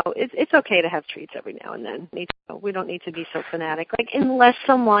it's okay to have treats every now and then. We don't need to be so fanatic. Like, unless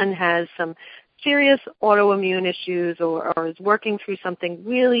someone has some serious autoimmune issues or is working through something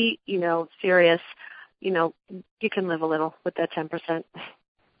really, serious, you can live a little with that 10%.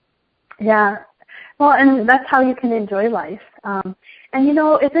 Yeah. Well, and that's how you can enjoy life. And,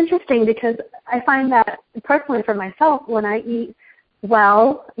 it's interesting because I find that personally for myself, when I eat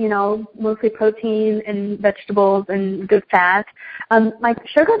well, mostly protein and vegetables and good fat, my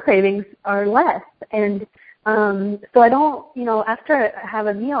sugar cravings are less. And so I don't, after I have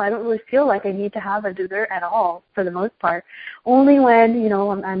a meal, I don't really feel like I need to have a dessert at all for the most part. Only when,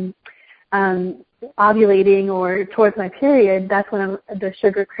 I'm ovulating or towards my period, that's when the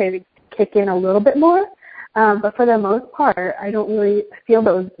sugar cravings kick in a little bit more. But for the most part, I don't really feel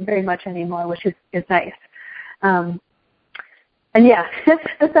those very much anymore, which is nice. And yeah,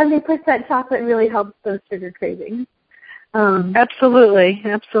 the 70% chocolate really helps those sugar cravings. Absolutely.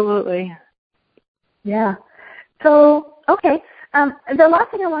 Yeah. So, okay. The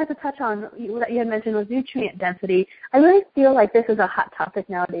last thing I wanted to touch on that you had mentioned was nutrient density. I really feel like this is a hot topic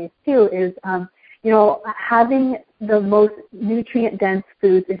nowadays too, is, having the most nutrient dense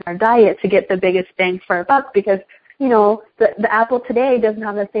foods in our diet to get the biggest bang for our buck, because, the apple today doesn't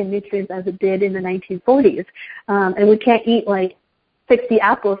have the same nutrients as it did in the 1940s, and we can't eat like 60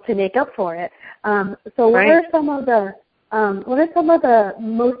 apples to make up for it. So what are some of the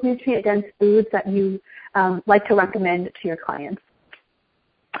most nutrient-dense foods that you like to recommend to your clients?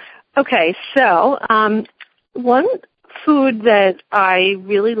 Okay, so one food that I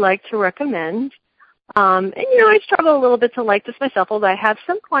really like to recommend, and I struggle a little bit to like this myself, although I have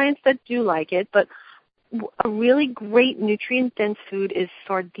some clients that do like it, but a really great nutrient-dense food is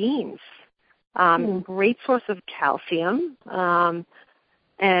sardines. Great source of calcium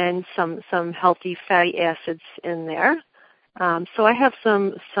and some healthy fatty acids in there. So I have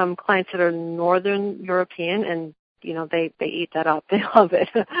some clients that are Northern European, and they eat that up. They love it.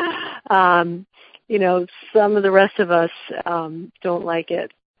 Some of the rest of us don't like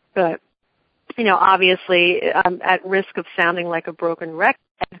it, but obviously I'm at risk of sounding like a broken record.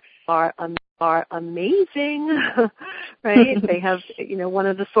 Are amazing, right? They have, one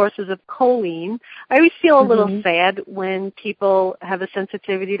of the sources of choline. I always feel a little sad when people have a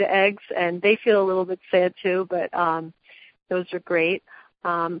sensitivity to eggs, and they feel a little bit sad too, but those are great.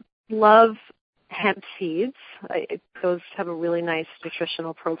 Love hemp seeds. Those have a really nice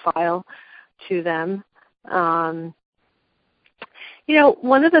nutritional profile to them. One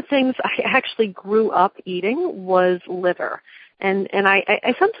of the things I actually grew up eating was liver. And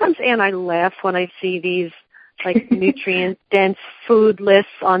I sometimes, Anne, I laugh when I see these like nutrient-dense food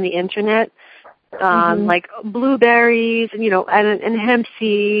lists on the internet, like blueberries and hemp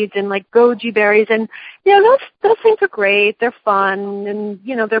seeds and like goji berries, and those things are great. They're fun, and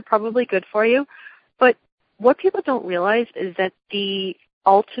they're probably good for you. But what people don't realize is that the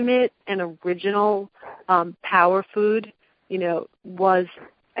ultimate and original power food, was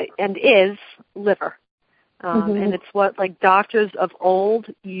and is liver. And it's what like doctors of old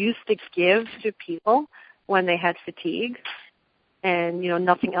used to give to people when they had fatigue, and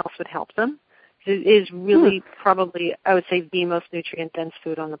nothing else would help them. It is really probably, I would say, the most nutrient-dense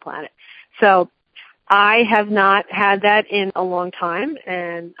food on the planet. So I have not had that in a long time,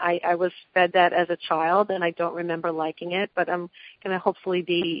 and I was fed that as a child, and I don't remember liking it, but I'm going to hopefully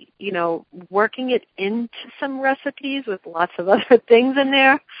be, working it into some recipes with lots of other things in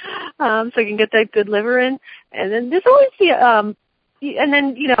there, so I can get that good liver in. And then there's always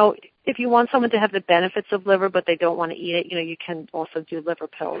if you want someone to have the benefits of liver, but they don't want to eat it, you can also do liver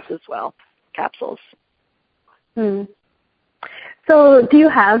pills as well, capsules. So do you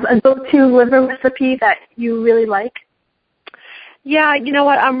have a go-to liver recipe that you really like? Yeah, you know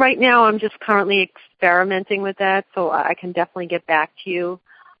what? I'm just currently experimenting with that, so I can definitely get back to you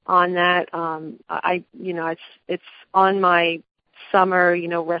on that. It's on my summer,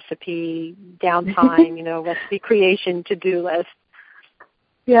 recipe downtime, recipe creation to-do list.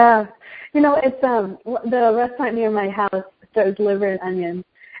 Yeah. It's the restaurant near my house serves liver and onions,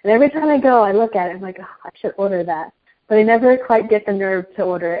 and every time I go, I look at it, I'm like, I should order that. But I never quite get the nerve to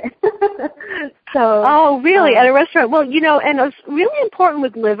order it. Oh, really? At a restaurant? Well, and it's really important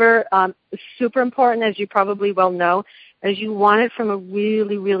with liver, super important, as you probably well know, is you want it from a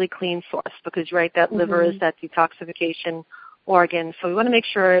really, really clean source because, right, that liver is that detoxification organ. So we want to make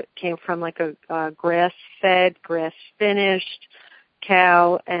sure it came from like a grass-fed, grass-finished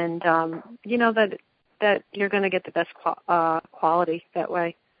cow, and, that you're going to get the best quality that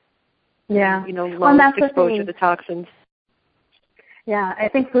way. Yeah. Lowest exposure to toxins. Yeah, I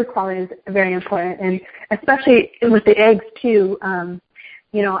think food quality is very important, and especially with the eggs too.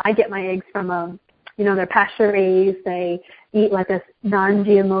 I get my eggs from they're pasture raised. They eat like a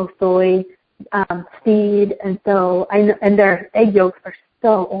non-GMO soy seed, and so and their egg yolks are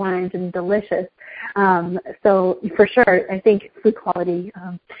so orange and delicious. So for sure, I think food quality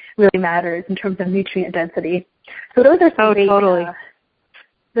really matters in terms of nutrient density. So those are some great. Totally.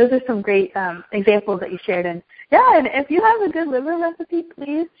 Those are some great examples that you shared. And if you have a good liver recipe,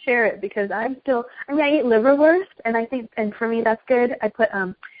 please share it because I eat liverwurst, and for me that's good. I put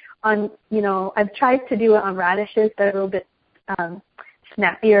I've tried to do it on radishes that are a little bit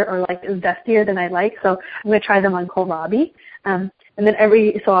snappier or like dustier than I like, so I'm going to try them on kohlrabi. And then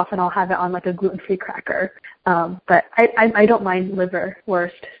every so often I'll have it on like a gluten-free cracker. But I don't mind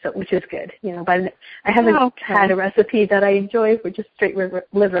liverwurst, which is good. But I haven't had a recipe that I enjoy for just straight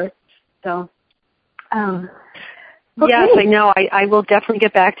liver. So, okay. Yes, I know. I will definitely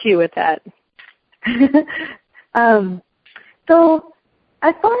get back to you with that. So,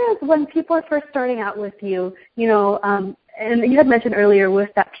 as far as when people are first starting out with you, and you had mentioned earlier with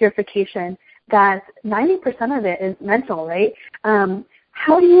that purification that 90% of it is mental, right?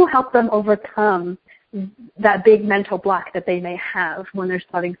 How do you help them overcome that big mental block that they may have when they're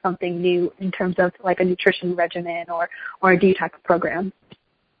starting something new in terms of like a nutrition regimen or a detox program?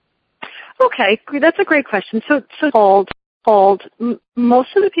 Okay, that's a great question. So hold.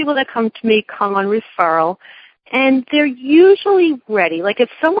 Most of the people that come to me come on referral, and they're usually ready. Like if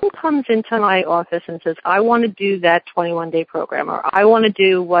someone comes into my office and says, I want to do that 21-day program, or I want to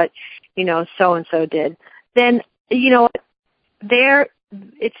do what, so-and-so did, then,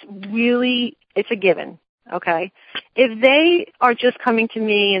 it's a given, okay? If they are just coming to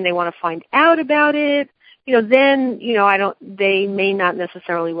me and they want to find out about it, then, they may not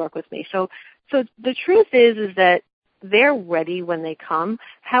necessarily work with me. So the truth is that they're ready when they come.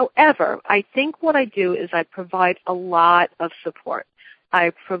 However, I think what I do is I provide a lot of support.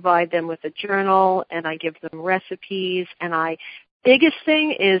 I provide them with a journal, and I give them recipes, and biggest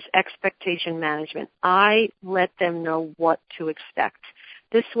thing is expectation management. I let them know what to expect.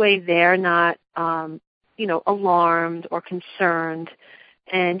 This way they're not, alarmed or concerned.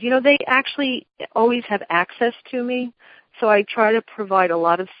 And, they actually always have access to me. So I try to provide a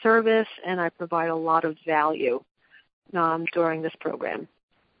lot of service, and I provide a lot of value during this program.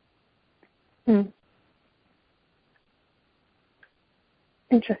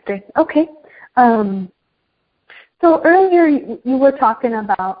 Interesting. Okay. So earlier you were talking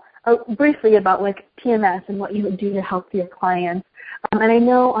about, briefly about like PMS and what you would do to help your clients. And I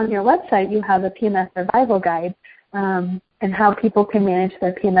know on your website you have a PMS survival guide and how people can manage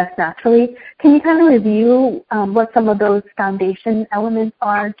their PMS naturally. Can you kind of review what some of those foundation elements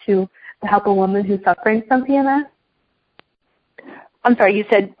are to help a woman who's suffering from PMS? I'm sorry, you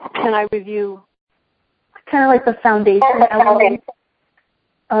said, can I review? Kind of like the foundation elements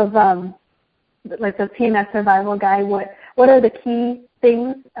of like the PMS survival guide. What are the key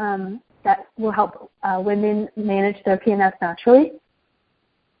things that will help women manage their PMS naturally?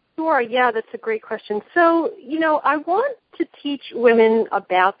 Sure, yeah, that's a great question. So, I want to teach women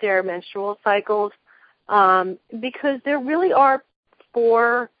about their menstrual cycles because there really are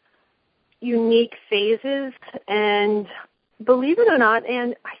 4 unique phases, and believe it or not,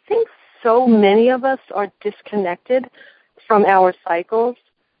 and I think so many of us are disconnected from our cycles,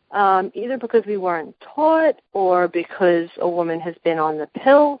 either because we weren't taught or because a woman has been on the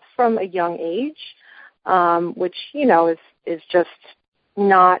pill from a young age, which, is just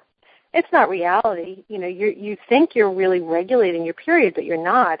not, it's not reality. You think you're really regulating your period, but you're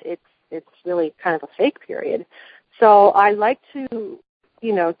not. It's really kind of a fake period. So I like to,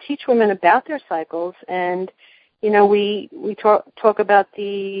 teach women about their cycles, and we talk about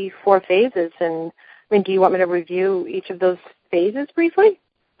the 4 phases, and do you want me to review each of those phases briefly?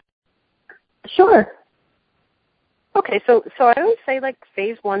 Sure. Okay, so I always say like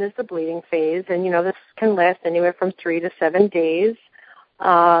phase 1 is the bleeding phase, and this can last anywhere from 3 to 7 days.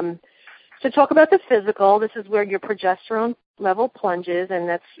 To talk about the physical, this is where your progesterone level plunges, and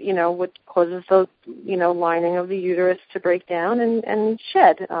that's what causes the lining of the uterus to break down and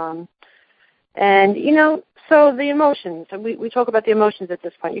shed. So the emotions, and we talk about the emotions at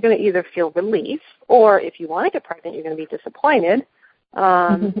this point. You're going to either feel relief, or if you want to get pregnant, you're going to be disappointed.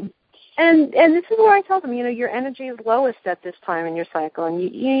 And this is where I tell them, your energy is lowest at this time in your cycle, and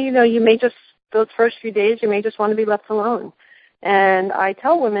you may just, those first few days, you may just want to be left alone. And I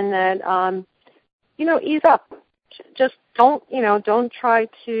tell women that, ease up. Just don't try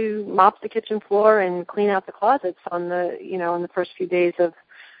to mop the kitchen floor and clean out the closets on the, in the first few days of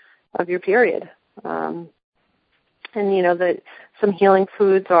your period. And some healing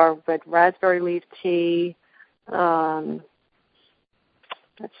foods are red raspberry leaf tea. That's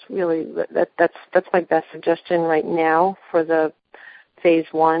my best suggestion right now for the phase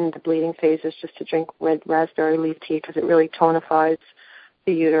 1, the bleeding phase, is just to drink red raspberry leaf tea because it really tonifies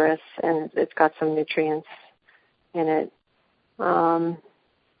the uterus and it's got some nutrients in it. I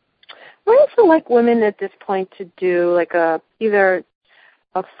also like women at this point to do like either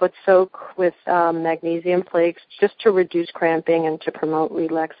a foot soak with magnesium flakes just to reduce cramping and to promote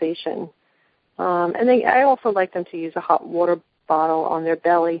relaxation. I also like them to use a hot water bottle on their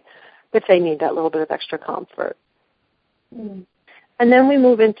belly if they need that little bit of extra comfort. And then we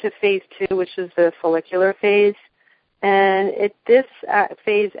move into phase 2, which is the follicular phase. And this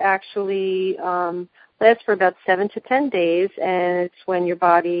phase actually lasts for about 7 to 10 days, and it's when your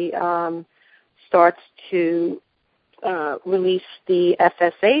body starts to release the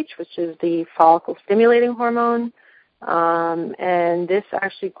FSH, which is the follicle-stimulating hormone. And this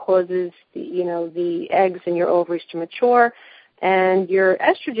actually causes the eggs in your ovaries to mature, and your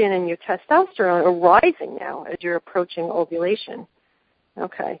estrogen and your testosterone are rising now as you're approaching ovulation.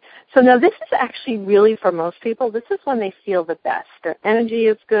 Okay. So now this is actually really, for most people, this is when they feel the best. Their energy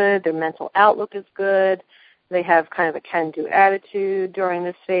is good. Their mental outlook is good. They have kind of a can-do attitude during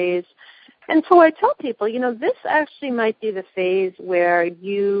this phase. And so I tell people, this actually might be the phase where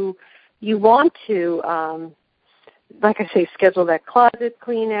you want to, like I say, schedule that closet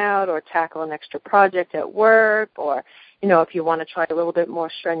clean out or tackle an extra project at work, or, if you want to try a little bit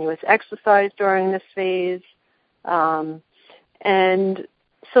more strenuous exercise during this phase. And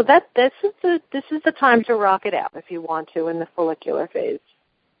so this is the time to rock it out if you want to in the follicular phase.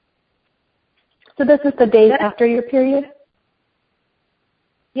 So this is the days after your period?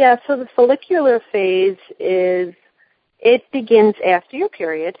 Yeah, so the follicular phase it begins after your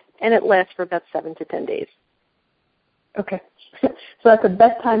period, and it lasts for about 7 to 10 days. Okay. So that's the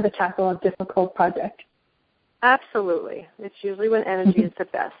best time to tackle a difficult project. Absolutely. It's usually when energy is the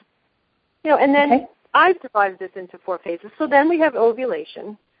best. And then okay. I've divided this into 4 phases. So then we have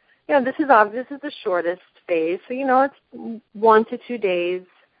ovulation. This is the shortest phase. So, it's 1 to 2 days.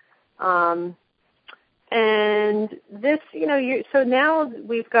 And this, so now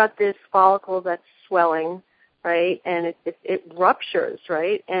we've got this follicle that's swelling, right? And it ruptures,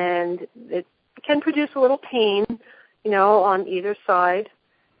 right? And it can produce a little pain, on either side.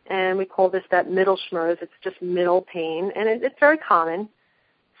 And we call this that middle schmerz. It's just middle pain. And it's very common.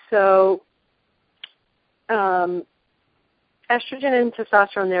 So estrogen and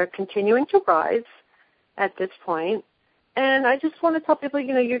testosterone, they're continuing to rise at this point. And I just want to tell people,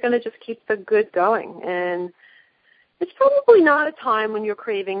 you're going to just keep the good going. And it's probably not a time when your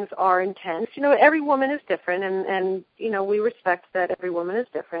cravings are intense. Every woman is different, and we respect that every woman is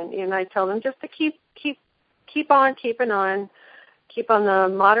different. And I tell them just to keep on keeping on. Keep on the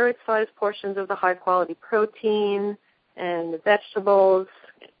moderate-sized portions of the high-quality protein and the vegetables.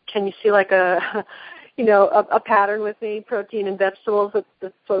 Can you see like a pattern with me? Protein and vegetables.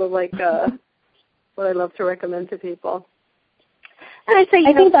 That's sort of like what I love to recommend to people. And I say,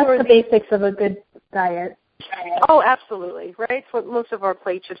 I think that's the basics of a good diet. Oh, absolutely, right? It's what most of our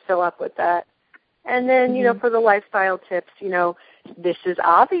plates should fill up with that. And then, for the lifestyle tips, this is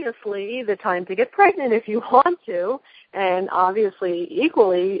obviously the time to get pregnant if you want to. And obviously,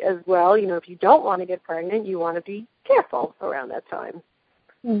 equally as well, if you don't want to get pregnant, you want to be careful around that time.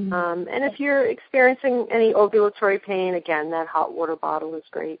 Mm-hmm. And if you're experiencing any ovulatory pain, again, that hot water bottle is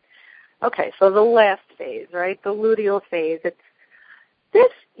great. Okay, so the last phase, right, the luteal phase, this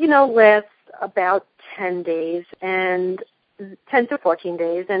lasts about 10 days and 10 to 14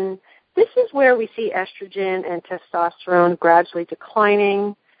 days, and this is where we see estrogen and testosterone gradually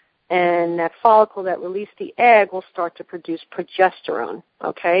declining, and that follicle that released the egg will start to produce progesterone,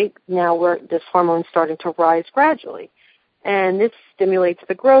 okay? Now this hormone is starting to rise gradually, and this stimulates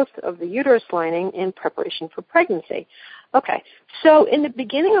the growth of the uterus lining in preparation for pregnancy. Okay, so in the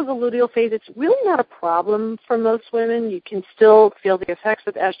beginning of the luteal phase, it's really not a problem for most women. You can still feel the effects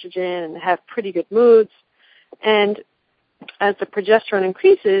of estrogen and have pretty good moods. And as the progesterone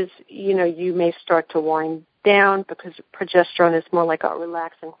increases, you may start to wind down because progesterone is more like a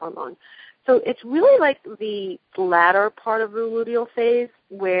relaxing hormone. So it's really like the latter part of the luteal phase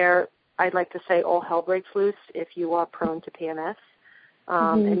where I'd like to say all hell breaks loose if you are prone to PMS.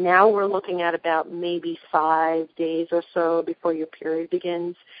 And now we're looking at about maybe 5 days or so before your period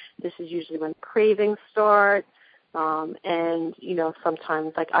begins. This is usually when cravings start. And,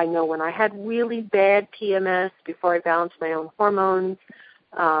 sometimes, like I know when I had really bad PMS before I balanced my own hormones,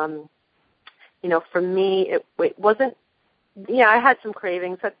 for me, it wasn't, I had some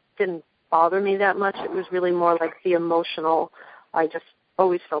cravings. That didn't bother me that much. It was really more like the emotional. I just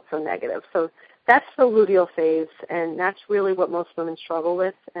always felt so negative. So that's the luteal phase, and that's really what most women struggle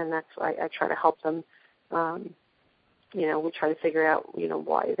with, and that's why I try to help them. We try to figure out,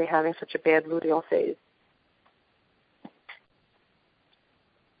 why they're having such a bad luteal phase.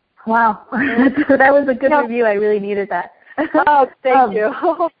 Wow. That was a good review. I really needed that. Oh, thank you.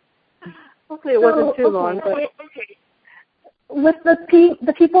 Hopefully it wasn't too long. But. With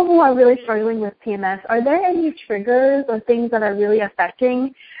the people who are really struggling with PMS, are there any triggers or things that are really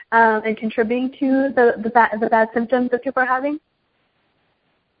affecting and contributing to the bad symptoms that people are having?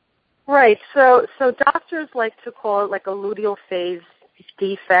 Right. So doctors like to call it like a luteal phase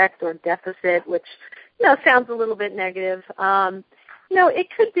defect or deficit, which sounds a little bit negative. It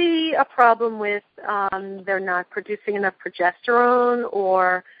could be a problem with they're not producing enough progesterone,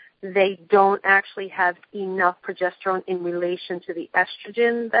 or they don't actually have enough progesterone in relation to the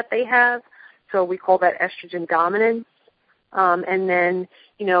estrogen that they have. So we call that estrogen dominance. And then,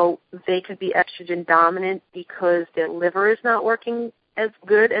 they could be estrogen dominant because their liver is not working as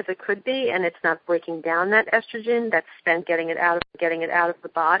good as it could be, and it's not breaking down that estrogen that's spent getting it out of the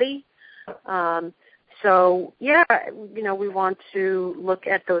body. So yeah, we want to look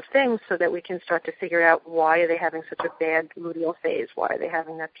at those things so that we can start to figure out why are they having such a bad luteal phase, why are they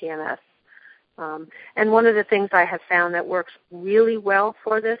having that PMS. And one of the things I have found that works really well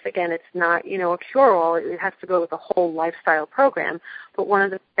for this, again, it's not, a cure-all. It has to go with a whole lifestyle program. But one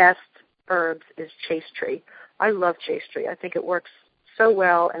of the best herbs is chaste tree. I love chaste tree. I think it works so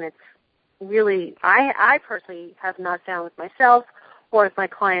well, and it's really, I personally have not found with myself or with my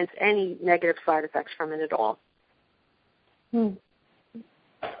clients any negative side effects from it at all. So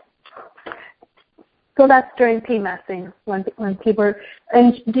that's during PMSing when people,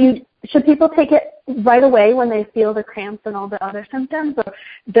 and should people take it right away when they feel the cramps and all the other symptoms, or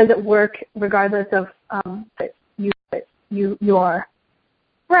does it work regardless of you are?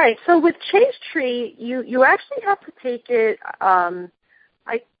 Right. So with chaste tree, you actually have to take it.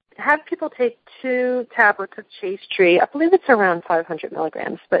 I have people take 2 tablets of chaste tree. I believe it's around 500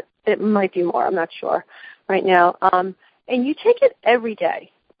 milligrams, but it might be more. I'm not sure right now. And you take it every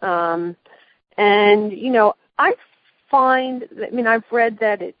day. And, I find, I've read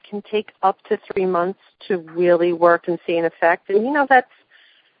that it can take up to 3 months to really work and see an effect. And,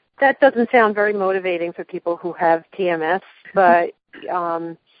 that doesn't sound very motivating for people who have PMS, but,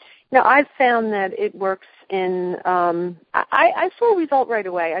 I've found that it works in, I saw a result right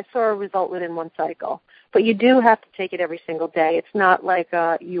away. I saw a result within 1 cycle. But you do have to take it every single day. It's not like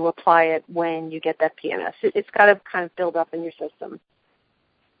you apply it when you get that PMS. It's got to kind of build up in your system.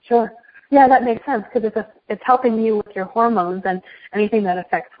 Sure. Yeah, that makes sense because it's helping you with your hormones, and anything that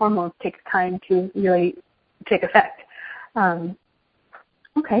affects hormones takes time to really take effect.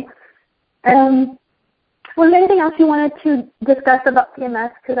 Okay. Was there anything else you wanted to discuss about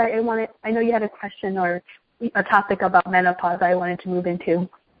PMS? Because I know you had a question or a topic about menopause I wanted to move into.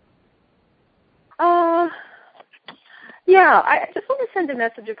 Yeah, I just want to send a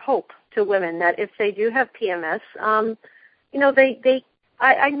message of hope to women that if they do have PMS, I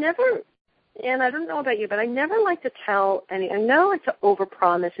never, and I don't know about you, but I never like to I never like to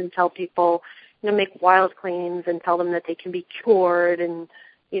overpromise and tell people, make wild claims and tell them that they can be cured and,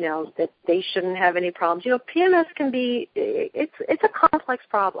 that they shouldn't have any problems. PMS can be, it's a complex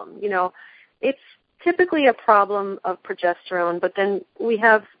problem. It's typically a problem of progesterone, but then we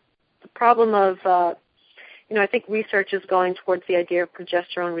have the problem of, I think research is going towards the idea of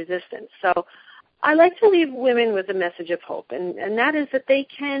progesterone resistance. So I like to leave women with a message of hope, and that is that they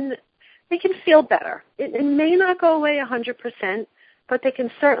can feel better. It may not go away 100%, but they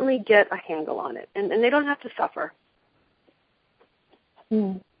can certainly get a handle on it, and they don't have to suffer.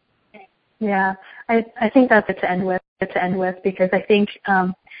 Yeah, I think that's it to end with because I think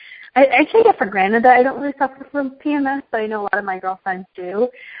I take it for granted that I don't really suffer from PMS, but I know a lot of my girlfriends do,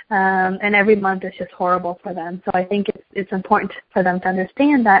 and every month is just horrible for them. So I think it's important for them to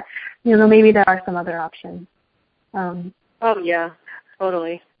understand that, maybe there are some other options. Oh, yeah,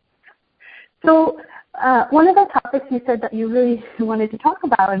 totally. So one of the topics you said that you really wanted to talk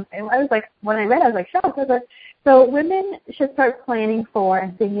about, and I was like, when I read it, I was like, shocked. I was like, so women should start planning for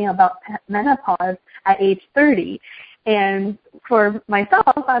and thinking about menopause at age 30. And for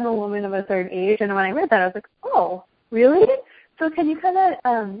myself, I'm a woman of a certain age, and when I read that, I was like, oh, really? So can you kind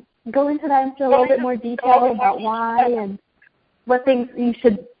of go into that into a little bit more detail about why and what things you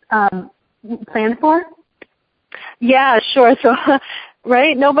should plan for? Yeah, sure. So,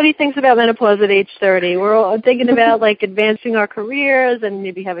 right, nobody thinks about menopause at age 30. We're all thinking about, advancing our careers and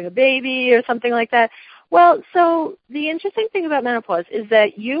maybe having a baby or something like that. Well, so the interesting thing about menopause is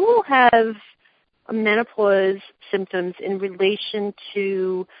that you will have menopause symptoms in relation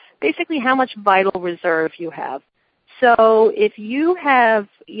to basically how much vital reserve you have. So if you have,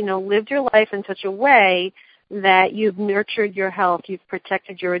 lived your life in such a way that you've nurtured your health, you've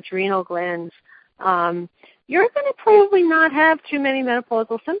protected your adrenal glands, you're going to probably not have too many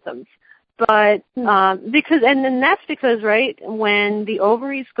menopausal symptoms. But that's because, right, when the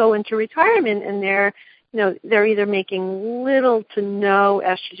ovaries go into retirement and they're either making little to no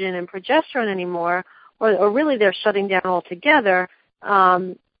estrogen and progesterone anymore, or really they're shutting down altogether,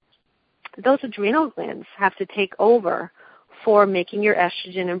 those adrenal glands have to take over for making your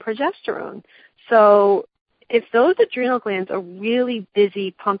estrogen and progesterone. So if those adrenal glands are really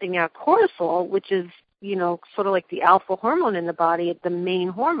busy pumping out cortisol, which is, sort of like the alpha hormone in the body, the main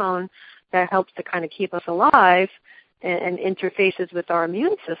hormone that helps to kind of keep us alive and interfaces with our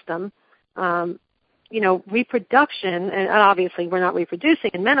immune system, reproduction, and obviously we're not reproducing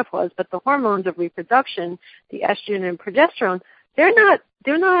in menopause, but the hormones of reproduction, the estrogen and progesterone,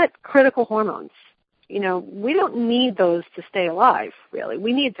 they're not critical hormones. we don't need those to stay alive, really.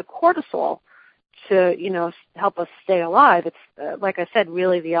 We need the cortisol to, help us stay alive. It's, like I said,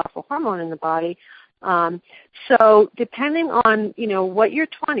 really the alpha hormone in the body. So depending on, what your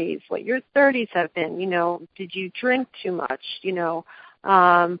 20s, what your 30s have been, did you drink too much,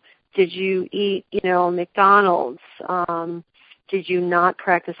 did you eat, McDonald's, did you not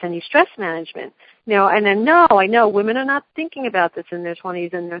practice any stress management? And then I know women are not thinking about this in their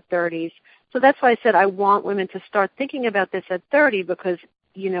 20s and their 30s. So that's why I said I want women to start thinking about this at 30 because,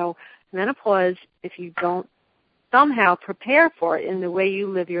 menopause, if you don't somehow prepare for it in the way you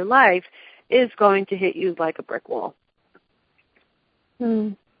live your life, is going to hit you like a brick wall.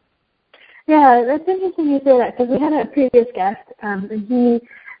 Yeah, that's interesting you say that because we had a previous guest, and he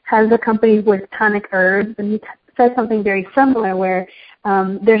has a company with tonic herbs, and he said something very similar where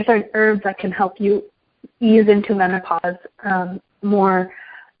there's certain herbs that can help you ease into menopause more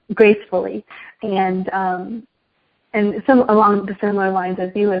gracefully, and some along the similar lines as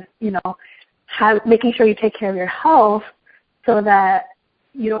you with making sure you take care of your health so that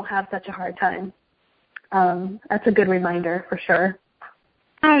you don't have such a hard time. That's a good reminder for sure.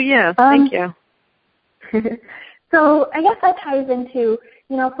 Oh yeah, thank you. So I guess that ties into,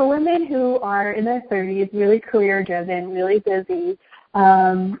 for women who are in their 30s, really career-driven, really busy,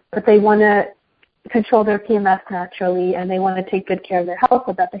 but they want to control their PMS naturally and they want to take good care of their health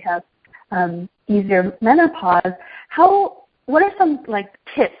so that they have easier menopause. What are some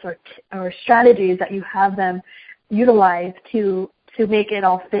tips or strategies that you have them utilize to make it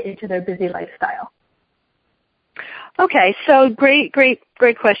all fit into their busy lifestyle? Okay, so great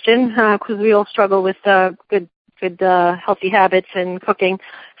question because we all struggle with good healthy habits and cooking.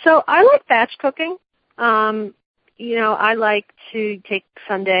 So I like batch cooking. I like to take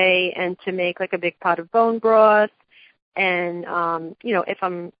Sunday and to make a big pot of bone broth, and if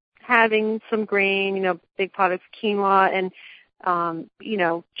I'm having some grain, big pot of quinoa, and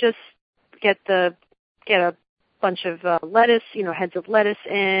just get a bunch of lettuce, heads of lettuce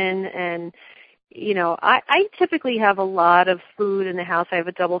in, and I typically have a lot of food in the house. I have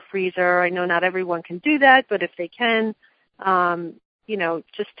a double freezer. I know not everyone can do that, but if they can,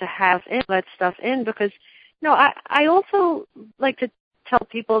 just to have that stuff in, because I also like to tell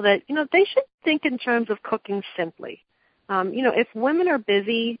people that they should think in terms of cooking simply. If women are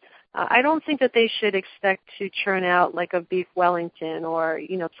busy, I don't think that they should expect to churn out a beef Wellington or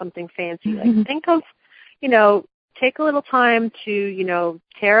something fancy. Think of take a little time to,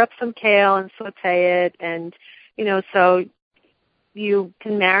 tear up some kale and saute it, and, so you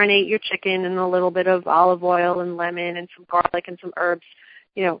can marinate your chicken in a little bit of olive oil and lemon and some garlic and some herbs.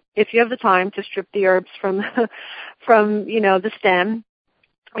 If you have the time to strip the herbs from, the stem,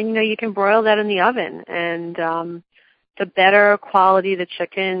 and, you can broil that in the oven, and, the better quality the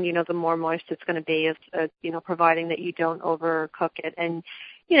chicken, the more moist it's going to be, providing that you don't overcook it. And,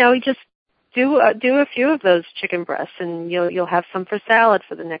 you just do a few of those chicken breasts, and you'll have some for salad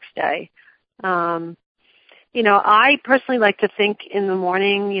for the next day. I personally like to think in the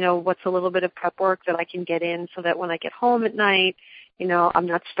morning, what's a little bit of prep work that I can get in so that when I get home at night, I'm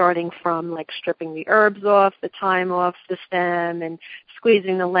not starting from stripping the herbs off, the thyme off the stem, and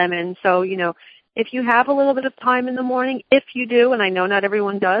squeezing the lemon. So, if you have a little bit of time in the morning, if you do, and I know not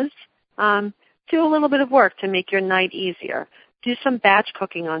everyone does, do a little bit of work to make your night easier. Do some batch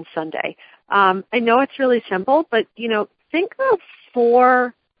cooking on Sunday. I know it's really simple, but, think of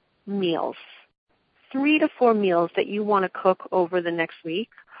 4 meals, 3 to 4 meals that you want to cook over the next week,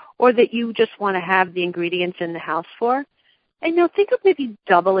 or that you just want to have the ingredients in the house for. And, think of maybe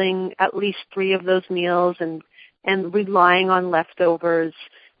doubling at least 3 of those meals and relying on leftovers,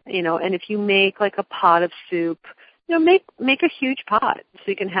 and if you make a pot of soup, make a huge pot so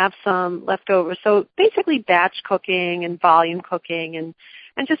you can have some leftovers. So basically batch cooking and volume cooking and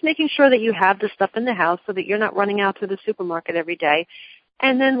just making sure that you have the stuff in the house so that you're not running out to the supermarket every day.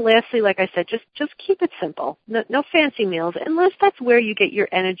 And then lastly, like I said, just keep it simple. No fancy meals, unless that's where you get your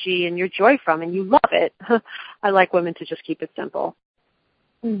energy and your joy from and you love it. I like women to just keep it simple.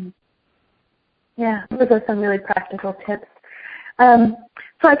 Mm. Yeah, those are some really practical tips.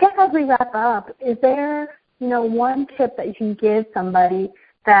 So I guess as we wrap up, is there, one tip that you can give somebody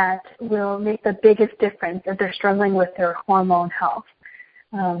that will make the biggest difference if they're struggling with their hormone health?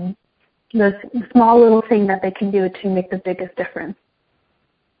 The small little thing that they can do to make the biggest difference.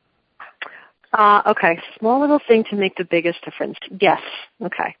 Okay, small little thing to make the biggest difference. Yes,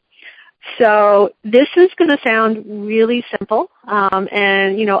 okay. So this is going to sound really simple,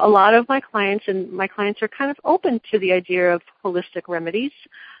 and, a lot of my clients are kind of open to the idea of holistic remedies.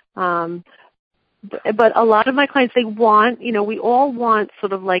 But a lot of my clients, they want, we all want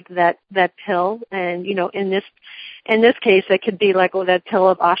sort of like that pill, and in this case, it could be like, that pill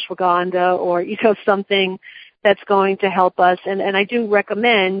of ashwagandha, or something that's going to help us. And I do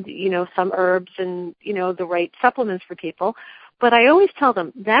recommend, some herbs and the right supplements for people. But I always tell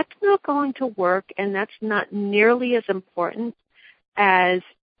them that's not going to work, and that's not nearly as important as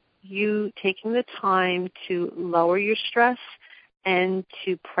you taking the time to lower your stress and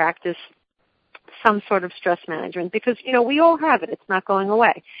to practice some sort of stress management, because, we all have it. It's not going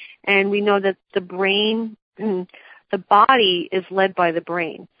away. And we know that the brain, the body is led by the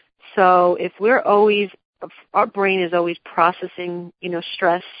brain. So if our brain is always processing,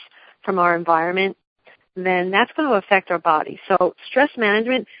 stress from our environment, then that's going to affect our body. So stress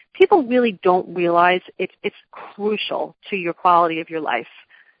management, people really don't realize it's crucial to your quality of your life.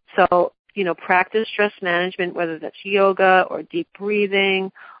 So, practice stress management, whether that's yoga or deep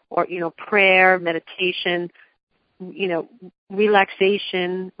breathing or, prayer, meditation,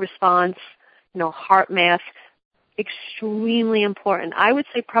 relaxation, response, heart math, extremely important. I would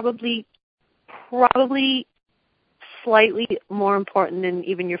say probably slightly more important than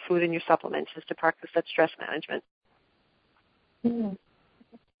even your food and your supplements is to practice that stress management. Mm-hmm.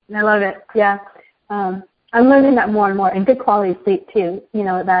 I love it. Yeah. I'm learning that more and more, and good quality sleep too.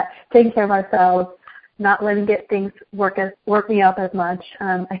 That taking care of ourselves, not letting things work me up as much.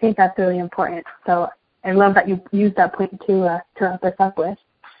 I think that's really important. So I love that you used that point to wrap us up with.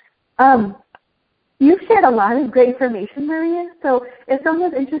 You've shared a lot of great information, Maria. So if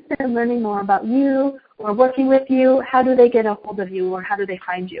someone's interested in learning more about you or working with you, how do they get a hold of you, or how do they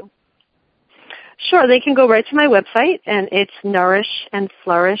find you? Sure, they can go right to my website, and it's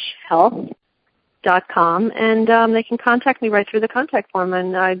nourishandflourishhealth.com, and they can contact me right through the contact form,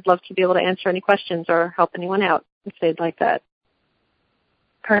 and I'd love to be able to answer any questions or help anyone out if they'd like that.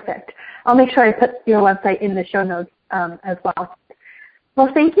 Perfect. I'll make sure I put your website in the show notes as well. Well,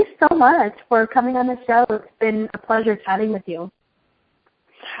 thank you so much for coming on the show. It's been a pleasure chatting with you.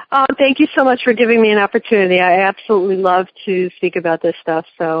 Thank you so much for giving me an opportunity. I absolutely love to speak about this stuff,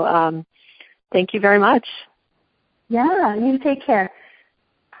 so thank you very much. Yeah, you take care.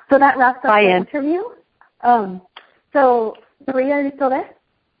 So that wraps up the interview. So, Maria, are you still there?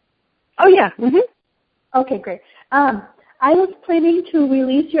 Oh, yeah. Mm-hmm. Okay, great. I was planning to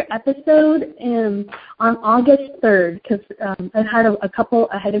release your episode on August 3rd because I had a couple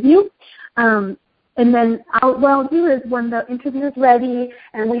ahead of you. And then what I'll do is when the interview is ready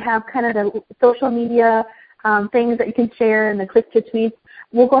and we have kind of the social media things that you can share and the click-to-tweets,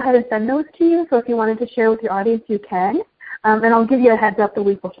 we'll go ahead and send those to you. So if you wanted to share with your audience, you can. And I'll give you a heads up the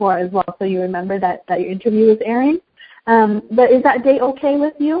week before as well so you remember that your interview is airing. But is that date okay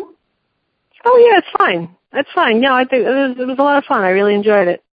with you? Oh, yeah, it's fine. That's fine. No, I think it was a lot of fun. I really enjoyed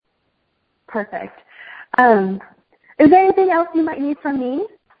it. Perfect. Is there anything else you might need from me?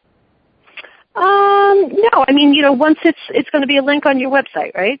 No. I mean, once it's going to be a link on your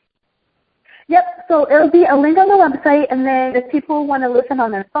website, right? Yep. So it'll be a link on the website, and then if people want to listen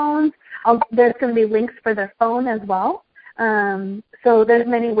on their phones, there's going to be links for their phone as well. So there's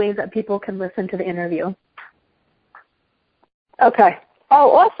many ways that people can listen to the interview. Okay. Oh,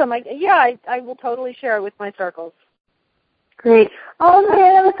 awesome. I will totally share it with my circles. Great. Oh,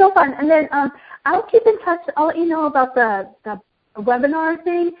 man, that was so fun. And then I'll keep in touch. I'll let you know about the webinar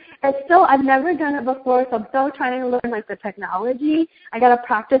thing. I've never done it before, so I'm still trying to learn, the technology. I got to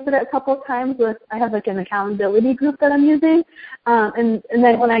practice it a couple of times I have, an accountability group that I'm using. And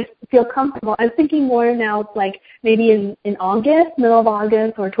then when I feel comfortable, I'm thinking more now, maybe in August, middle of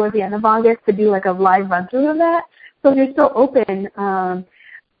August, or towards the end of August to do, a live run-through of that. So if you're still open,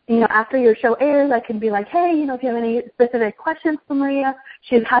 after your show airs, I can be like, hey, if you have any specific questions for Maria,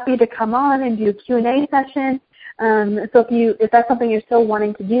 she's happy to come on and do a Q&A session. So if that's something you're still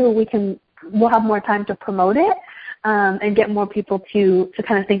wanting to do, we'll have more time to promote it and get more people to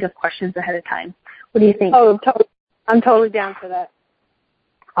kind of think of questions ahead of time. What do you think? Oh, I'm totally down for that.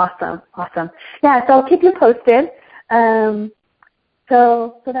 Awesome. Yeah, so I'll keep you posted.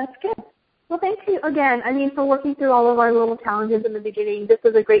 So that's good. Well, thank you again, for working through all of our little challenges in the beginning. This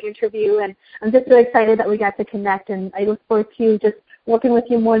was a great interview, and I'm just really excited that we got to connect, and I look forward to just working with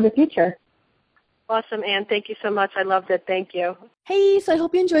you more in the future. Awesome, Anne. Thank you so much. I loved it. Thank you. Hey, so I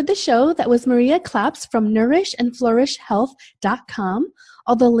hope you enjoyed the show. That was Maria Claps from nourishandflourishhealth.com.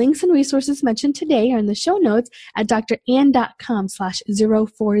 All the links and resources mentioned today are in the show notes at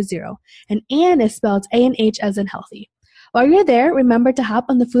drann.com/040. And Anne is spelled A-N-H as in healthy. While you're there, remember to hop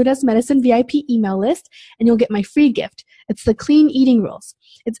on the Food as Medicine VIP email list, and you'll get my free gift. It's the Clean Eating Rules.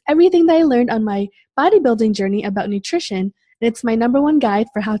 It's everything that I learned on my bodybuilding journey about nutrition And it's my #1 guide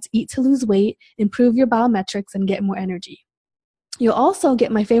for how to eat to lose weight, improve your biometrics, and get more energy. You'll also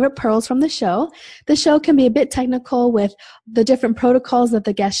get my favorite pearls from the show. The show can be a bit technical with the different protocols that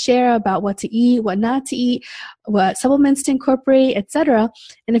the guests share about what to eat, what not to eat, what supplements to incorporate, etc.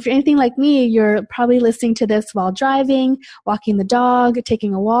 And if you're anything like me, you're probably listening to this while driving, walking the dog,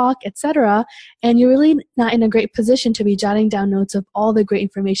 taking a walk, etc. And you're really not in a great position to be jotting down notes of all the great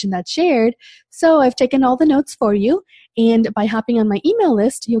information that's shared. So I've taken all the notes for you. And by hopping on my email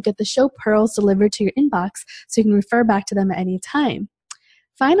list, you'll get the show pearls delivered to your inbox so you can refer back to them at any time.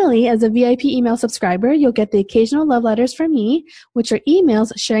 Finally, as a VIP email subscriber, you'll get the occasional love letters from me, which are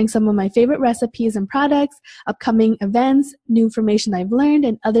emails sharing some of my favorite recipes and products, upcoming events, new information I've learned,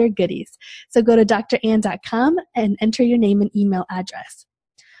 and other goodies. So go to drann.com and enter your name and email address.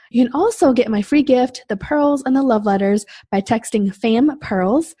 You can also get my free gift, the pearls and the love letters, by texting FAM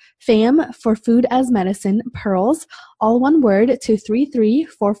PEARLS, FAM for Food as Medicine, PEARLS, all one word, to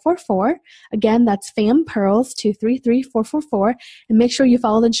 33444. Again, that's FAM PEARLS to 33444. And make sure you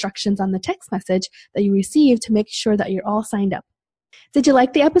follow the instructions on the text message that you receive to make sure that you're all signed up. Did you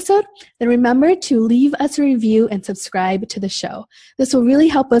like the episode? Then remember to leave us a review and subscribe to the show. This will really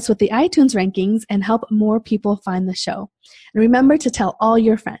help us with the iTunes rankings and help more people find the show. And remember to tell all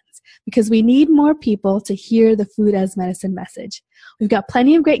your friends, because we need more people to hear the Food as Medicine message. We've got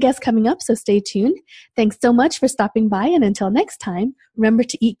plenty of great guests coming up, so stay tuned. Thanks so much for stopping by, and until next time, remember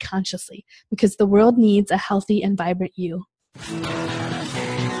to eat consciously, because the world needs a healthy and vibrant you.